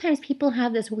think sometimes people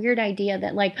have this weird idea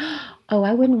that like, oh,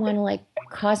 I wouldn't want to like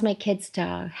cause my kids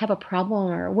to have a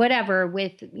problem or whatever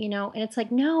with, and it's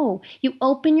like, no, you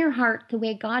open your heart the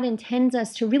way God intends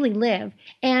us to really live.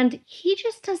 And he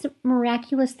just does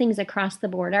miraculous things across the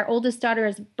board. Our oldest daughter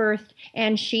is birthed,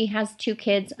 and she has 2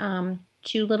 kids,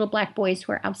 2 little black boys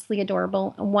who are absolutely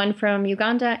adorable, one from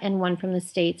Uganda and one from the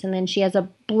States. And then she has a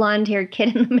blonde-haired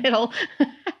kid in the middle.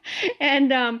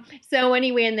 And so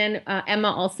anyway, and then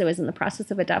Emma also is in the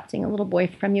process of adopting a little boy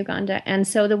from Uganda. And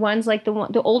so the ones like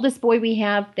the oldest boy we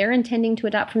have, they're intending to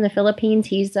adopt from the Philippines.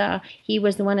 He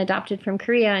was the one adopted from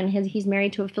Korea, and he's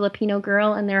married to a Filipino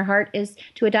girl, and their heart is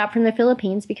to adopt from the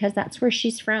Philippines because that's where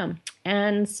she's from.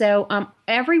 And so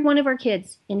every one of our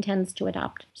kids intends to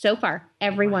adopt. So far,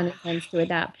 everyone intends to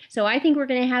adopt. So I think we're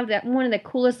going to have that one of the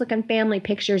coolest looking family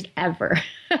pictures ever.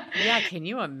 Yeah, can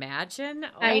you imagine?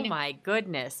 Oh my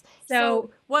goodness. So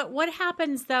what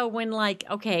happens though when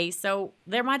so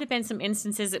there might have been some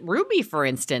instances at Ruby, for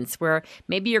instance, where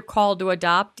maybe you're called to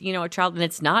adopt, a child, and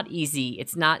it's not easy.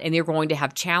 It's not, and you're going to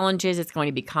have challenges. It's going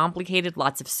to be complicated,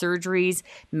 lots of surgeries,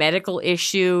 medical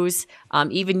issues.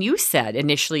 Even you said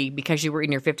initially, because you were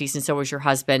in your 50s and so was your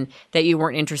husband, that you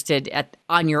weren't interested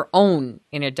on your own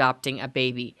in adopting a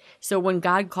baby. So when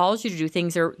God calls you to do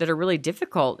things that are really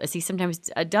difficult, as he sometimes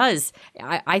does,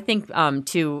 I think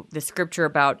to the scripture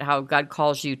about how God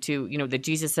calls you to, that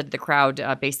Jesus said to the crowd,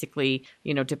 basically,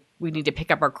 we need to pick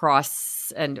up our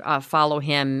cross and follow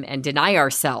him and deny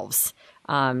ourselves.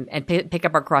 And pick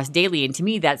up our cross daily. And to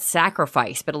me, that's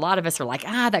sacrifice. But a lot of us are like,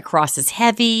 that cross is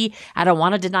heavy. I don't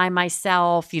want to deny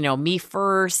myself, me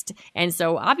first. And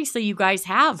so obviously you guys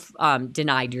have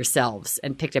denied yourselves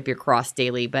and picked up your cross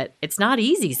daily, but it's not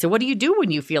easy. So what do you do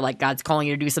when you feel like God's calling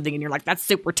you to do something and you're like, that's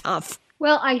super tough?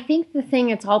 Well, I think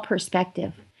it's all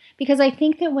perspective. Because I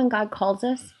think that when God calls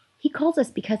us, he calls us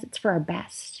because it's for our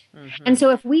best. Mm-hmm. And so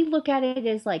if we look at it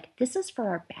as like, this is for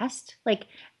our best, like,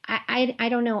 I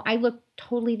don't know. I look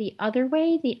totally the other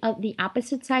way, the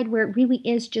opposite side, where it really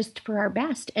is just for our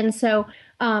best. And so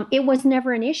it was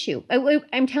never an issue.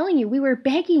 I'm telling you, we were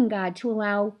begging God to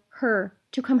allow her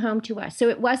to come home to us. So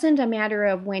it wasn't a matter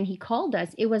of when he called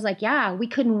us. It was like, we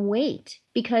couldn't wait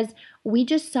because we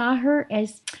just saw her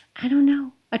as, I don't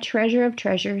know, a treasure of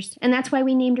treasures. And that's why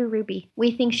we named her Ruby.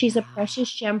 We think she's a precious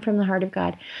gem from the heart of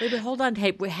God. Wait, but hold on.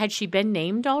 Had she been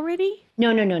named already?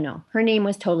 No. Her name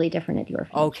was totally different at the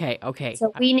orphanage. Okay.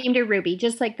 So we named her Ruby,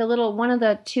 just like one of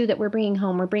the 2 that we're bringing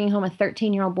home. We're bringing home a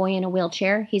 13-year-old boy in a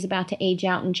wheelchair. He's about to age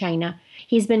out in China.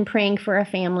 He's been praying for a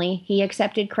family. He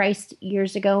accepted Christ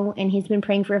years ago, and he's been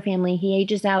praying for a family. He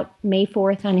ages out May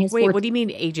 4th on his 14th. Wait, what do you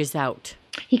mean ages out?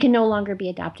 He can no longer be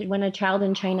adopted. When a child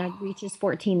in China reaches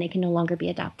 14, they can no longer be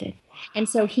adopted. And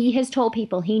so he has told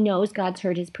people he knows God's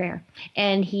heard his prayer,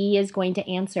 and he is going to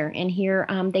answer. And here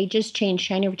they just changed,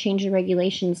 China changed the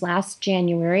regulations last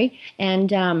January,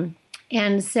 and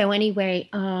And so anyway,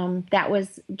 that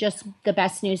was just the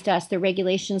best news to us. The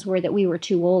regulations were that we were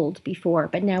too old before,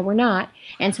 but now we're not.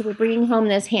 And so we're bringing home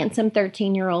this handsome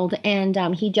 13-year-old, and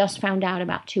he just found out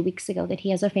about 2 weeks ago that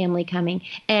he has a family coming.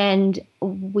 And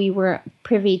we were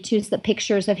privy to the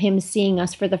pictures of him seeing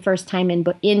us for the first time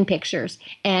in pictures.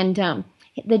 And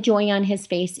the joy on his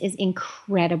face is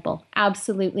incredible,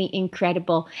 absolutely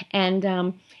incredible.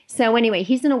 And so anyway,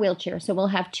 he's in a wheelchair, so we'll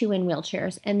have 2 in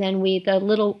wheelchairs. And then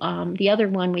the other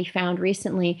one we found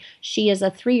recently, she is a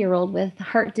 3-year-old with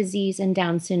heart disease and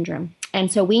Down syndrome.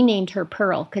 And so we named her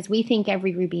Pearl because we think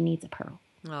every ruby needs a pearl.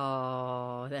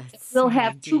 Oh, that's We'll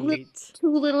have sweet.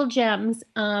 two little gems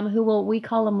we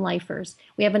call them lifers.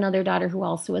 We have another daughter who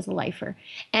also is a lifer.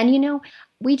 And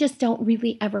we just don't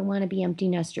really ever want to be empty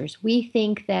nesters. We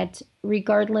think that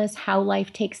regardless how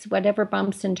life takes, whatever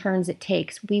bumps and turns it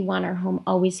takes, we want our home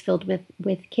always filled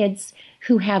with kids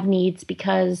who have needs,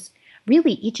 because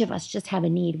really each of us just have a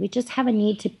need. We just have a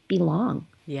need to belong.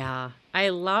 Yeah, I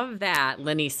love that,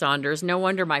 Linny Saunders. No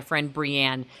wonder my friend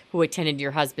Brianne, who attended your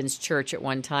husband's church at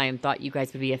one time, thought you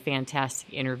guys would be a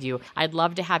fantastic interview. I'd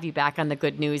love to have you back on the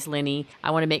Good News, Linny. I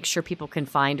want to make sure people can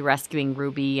find Rescuing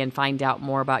Ruby and find out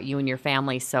more about you and your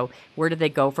family. So where do they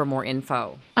go for more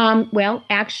info? Well,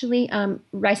 actually,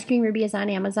 Rescuing Ruby is on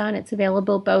Amazon. It's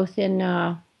available both in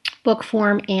book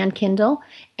form and Kindle,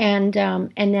 and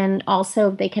then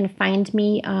also they can find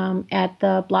me at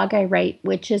the blog I write,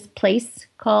 which is place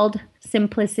called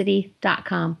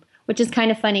simplicity.com, which is kind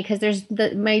of funny because there's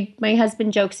my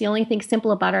husband jokes the only thing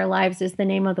simple about our lives is the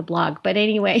name of the blog. But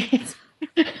anyway,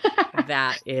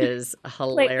 that is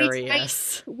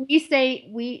hilarious.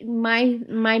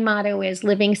 My motto is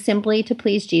living simply to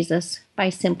please Jesus by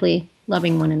simply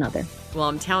loving one another. Well,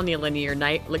 I'm telling you, Linny,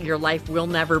 your life will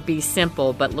never be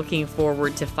simple, but looking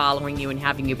forward to following you and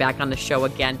having you back on the show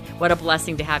again. What a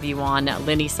blessing to have you on.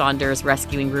 Linny Saunders,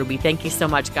 Rescuing Ruby. Thank you so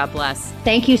much. God bless.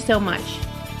 Thank you so much.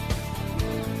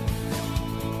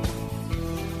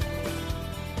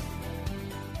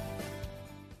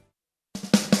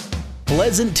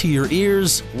 Pleasant to your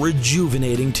ears,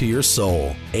 rejuvenating to your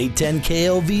soul. 810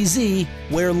 KLVZ,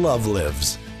 where love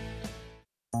lives.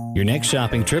 Your next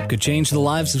shopping trip could change the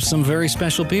lives of some very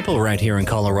special people right here in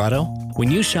Colorado. When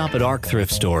you shop at ARC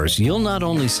thrift stores, you'll not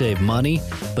only save money,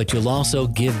 but you'll also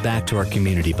give back to our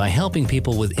community by helping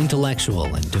people with intellectual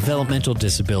and developmental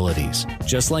disabilities,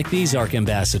 just like these ARC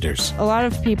ambassadors. A lot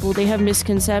of people, they have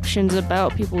misconceptions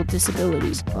about people with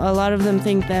disabilities. A lot of them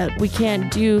think that we can't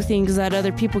do things that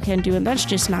other people can do, and that's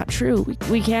just not true.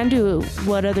 We can do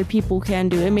what other people can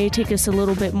do. It may take us a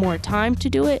little bit more time to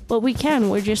do it, but we can.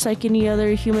 We're just like any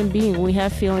other human being. We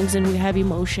have feelings and we have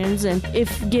emotions, and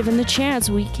if given the chance,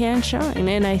 we can shine.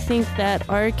 And I think that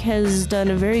ARC has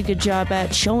done a very good job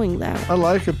at showing that. I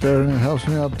like it there, and it helps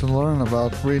me out to learn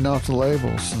about reading off the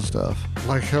labels and stuff.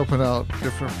 Like helping out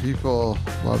different people,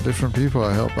 a lot of different people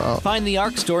I help out. Find the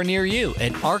ARC store near you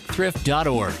at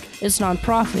arcthrift.org. It's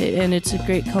nonprofit, and it's a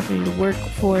great company to work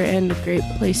for and a great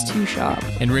place to shop.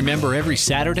 And remember, every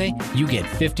Saturday, you get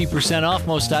 50% off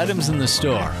most items in the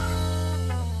store.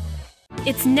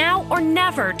 It's now or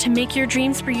never to make your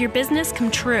dreams for your business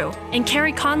come true, and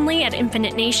Carrie Conley at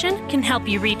Infinite Nation can help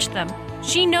you reach them.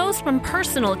 She knows from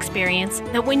personal experience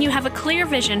that when you have a clear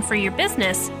vision for your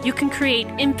business, you can create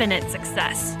infinite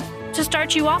success. To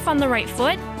start you off on the right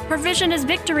foot, her Vision is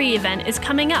Victory event is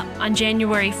coming up on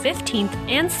January 15th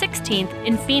and 16th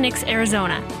in Phoenix,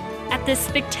 Arizona. At this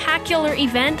spectacular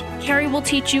event, Carrie will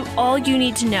teach you all you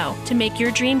need to know to make your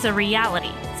dreams a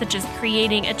reality, such as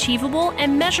creating achievable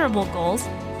and measurable goals,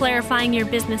 clarifying your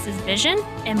business's vision,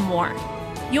 and more.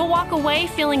 You'll walk away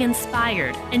feeling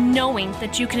inspired and knowing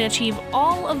that you can achieve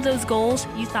all of those goals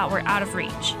you thought were out of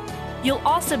reach. You'll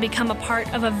also become a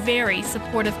part of a very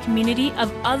supportive community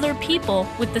of other people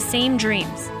with the same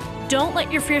dreams. Don't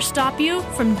let your fear stop you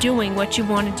from doing what you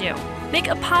want to do. Make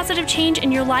a positive change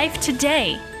in your life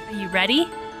today. Are you ready?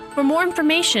 For more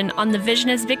information on the Vision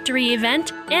is Victory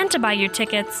event and to buy your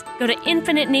tickets, go to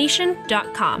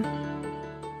infinitenation.com.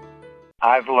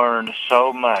 I've learned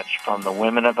so much from the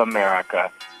women of America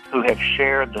who have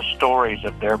shared the stories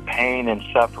of their pain and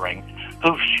suffering,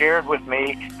 who've shared with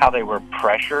me how they were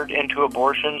pressured into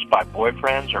abortions by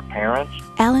boyfriends or parents.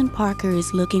 Alan Parker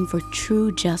is looking for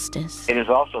true justice. It is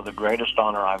also the greatest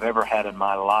honor I've ever had in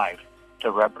my life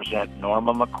to represent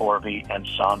Norma McCorvey and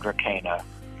Sandra Cana.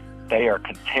 They are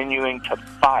continuing to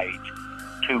fight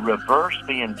to reverse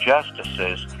the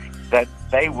injustices that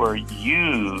they were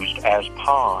used as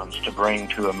pawns to bring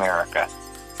to America.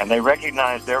 And they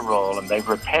recognize their role and they've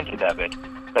repented of it,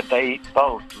 but they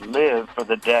both live for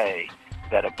the day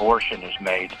that abortion is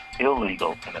made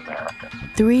illegal in America.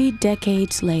 3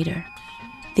 decades later,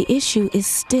 the issue is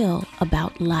still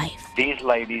about life. These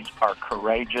ladies are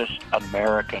courageous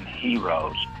American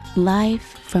heroes.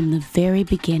 Life from the very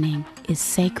beginning is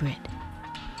sacred.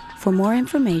 For more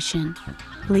information,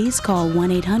 please call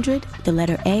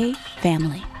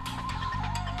 1-800-A-FAMILY.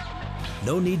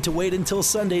 No need to wait until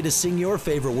Sunday to sing your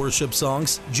favorite worship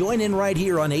songs. Join in right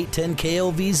here on 810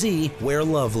 KLVZ, where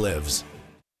love lives.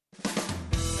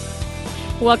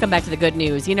 Welcome back to the good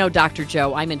news. You know, Dr.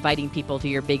 Joe, I'm inviting people to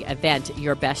your big event,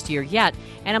 Your Best Year Yet.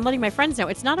 And I'm letting my friends know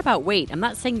it's not about weight. I'm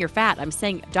not saying you're fat. I'm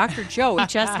saying Dr. Joe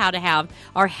teach us how to have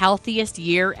our healthiest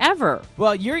year ever.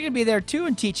 Well, you're going to be there too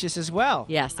and teach us as well.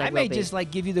 Yes, I may will be. just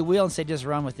give you the wheel and say, just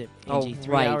run with it, Angie. Oh,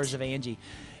 3 right. hours of Angie.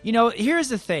 You know, here's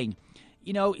the thing.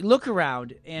 You know, look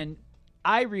around, and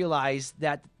I realize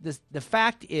that the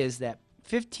fact is that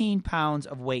 15 pounds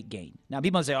of weight gain. Now,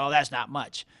 people say, oh, that's not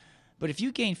much. But if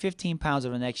you gain 15 pounds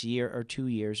over the next year or 2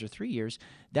 years or 3 years,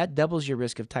 that doubles your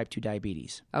risk of type 2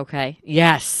 diabetes. Okay.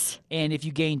 Yes. And if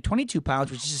you gain 22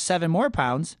 pounds, which is 7 more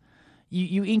pounds,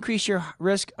 you increase your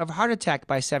risk of heart attack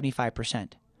by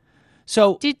 75%.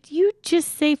 So did you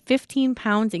just say 15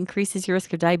 pounds increases your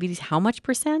risk of diabetes? How much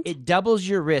percent? It doubles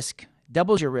your risk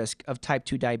of type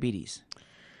 2 diabetes.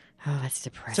 Oh, that's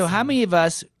depressing. So how many of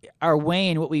us are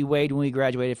weighing what we weighed when we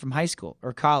graduated from high school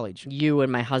or college? You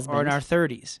and my husband. Or in our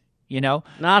 30s, you know?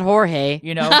 Not Jorge.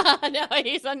 You know? No,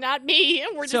 he's not me.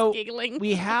 We're just giggling.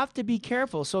 We have to be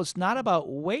careful. So it's not about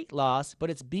weight loss, but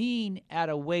it's being at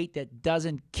a weight that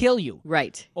doesn't kill you.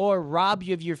 Right. Or rob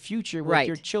you of your future with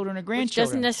your children or grandchildren. Which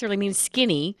doesn't necessarily mean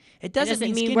skinny. It doesn't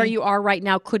mean mean skinny. where you are right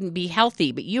now couldn't be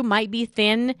healthy, but you might be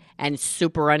thin and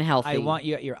super unhealthy. I want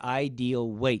you at your ideal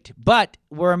weight. But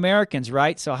we're Americans,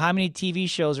 right? So how many TV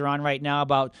shows are on right now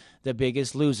about the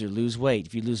biggest loser, lose weight?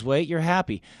 If you lose weight, you're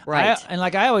happy. Right. And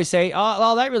like I always say,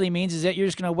 all that really means is that you're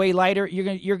just going to weigh lighter. You're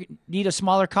going to need a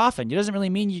smaller coffin. It doesn't really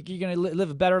mean you're going to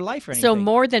live a better life or anything. So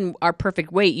more than our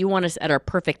perfect weight, you want us at our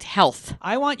perfect health.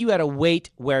 I want you at a weight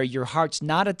where your heart's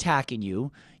not attacking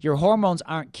you, your hormones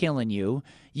aren't killing you,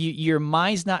 your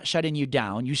mind's not shutting you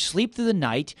down. You sleep through the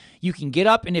night. You can get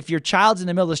up, and if your child's in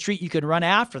the middle of the street, you can run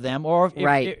after them. Or,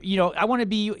 I want to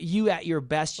be you at your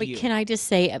best. Wait, can I just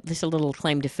say just a little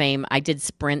claim to fame? I did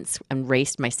sprints and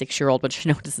raced my 6-year-old, which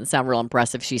I know doesn't sound real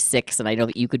impressive. She's 6, and I know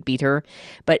that you could beat her.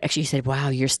 But she said, wow,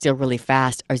 you're still really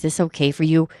fast. Is this okay for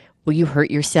you? Will you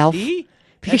hurt yourself? See?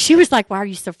 Because she was like, why are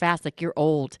you so fast? Like, you're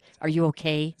old. Are you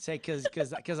okay? Say,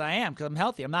 because I am, because I'm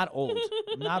healthy. I'm not old.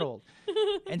 I'm not old.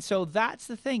 And so that's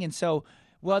the thing. And so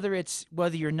whether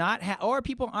you're not or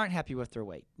people aren't happy with their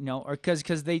weight, or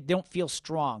because they don't feel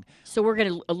strong. So we're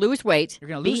going to lose weight, You're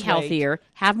gonna be lose healthier,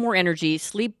 have more energy,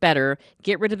 sleep better,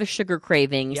 get rid of the sugar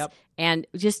cravings, and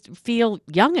just feel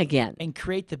young again. And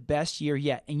create the best year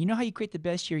yet. And you know how you create the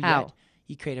best year How? yet?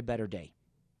 You create a better day.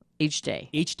 Each day.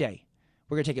 Each day.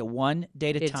 We're going to take it one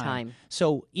day at a time.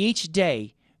 So each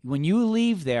day, when you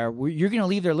leave there, you're going to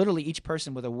leave there literally each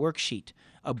person with a worksheet,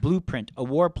 a blueprint, a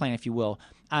war plan, if you will,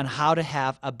 on how to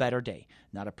have a better day.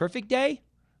 Not a perfect day,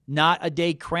 not a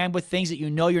day crammed with things that you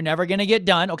know you're never going to get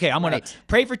done. Okay, I'm going to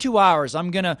pray for 2 hours. I'm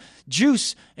going to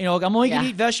juice. I'm only going to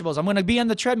eat vegetables. I'm going to be on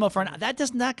the treadmill for an hour. That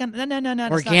does not going to, no.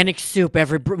 Organic soup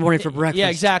every morning for breakfast. Yeah,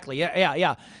 exactly.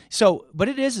 Yeah. So, but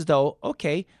it is though,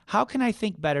 okay, how can I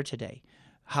think better today?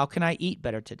 How can I eat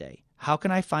better today? How can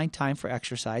I find time for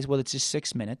exercise? Well, it's just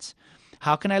 6 minutes.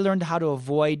 How can I learn how to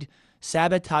avoid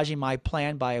sabotaging my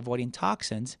plan by avoiding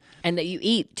toxins? And that you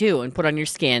eat, too, and put on your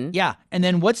skin. Yeah. And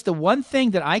then what's the one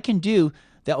thing that I can do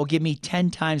that will give me 10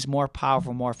 times more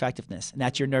powerful, more effectiveness? And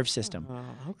that's your nerve system.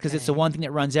 Because it's the one thing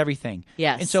that runs everything.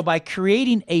 Yes. And so by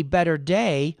creating a better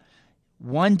day,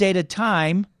 one day at a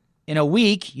time, in a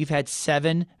week, you've had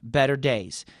 7 better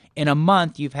days. In a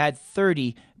month, you've had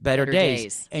 30 better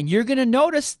days. And you're going to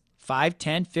notice 5,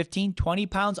 10, 15, 20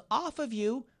 pounds off of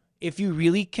you if you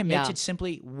really commit to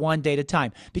simply one day at a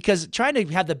time. Because trying to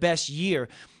have the best year,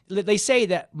 they say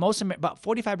that about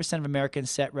 45% of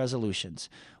Americans set resolutions.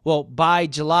 Well, by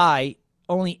July,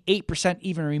 only 8%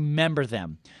 even remember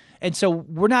them. And so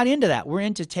we're not into that. We're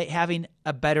into having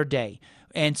a better day.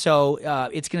 And so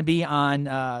it's going to be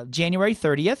on January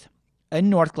 30th in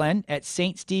North Glen at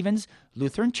St. Stephen's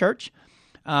Lutheran Church.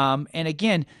 And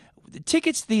again, the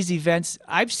tickets to these events,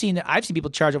 I've seen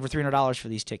people charge over $300 for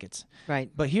these tickets.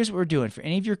 Right. But here's what we're doing. For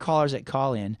any of your callers that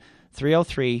call in,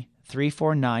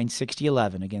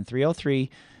 303-349-6011. Again,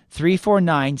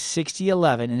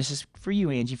 303-349-6011. And this is for you,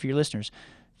 Angie, for your listeners.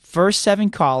 First 7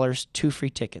 callers, 2 free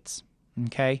tickets.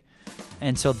 Okay?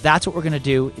 And so that's what we're going to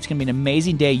do. It's going to be an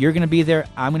amazing day. You're going to be there.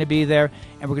 I'm going to be there.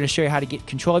 And we're going to show you how to get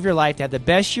control of your life, to have the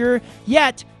best year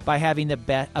yet by having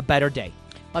a better day.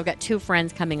 I've got 2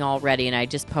 friends coming already, and I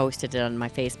just posted it on my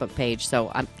Facebook page.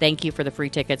 So thank you for the free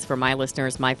tickets for my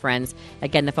listeners, my friends.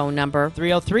 Again, the phone number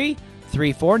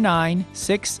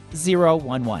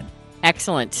 303-349-6011.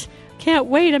 Excellent. Can't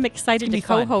wait. I'm excited to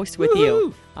co-host with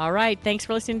you. All right. Thanks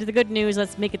for listening to the good news.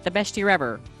 Let's make it the best year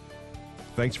ever.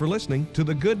 Thanks for listening to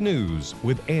The Good News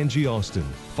with Angie Austin.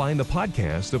 Find the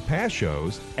podcast of past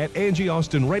shows at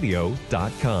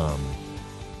angieaustinradio.com.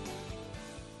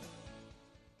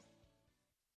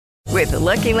 With the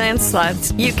Lucky Land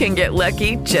Slots, you can get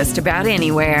lucky just about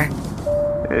anywhere.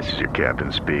 This is your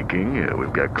captain speaking.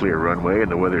 We've got clear runway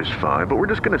and the weather's fine, but we're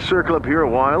just going to circle up here a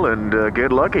while and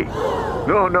get lucky.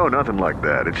 No, nothing like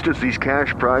that. It's just these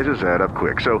cash prizes add up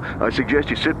quick. So I suggest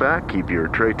you sit back, keep your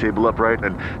tray table upright,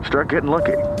 and start getting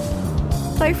lucky.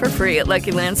 Play for free at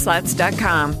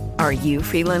LuckyLandSlots.com. Are you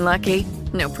feeling lucky?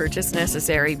 No purchase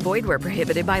necessary. Void where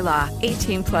prohibited by law.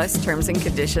 18+ terms and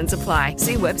conditions apply.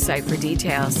 See website for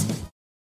details.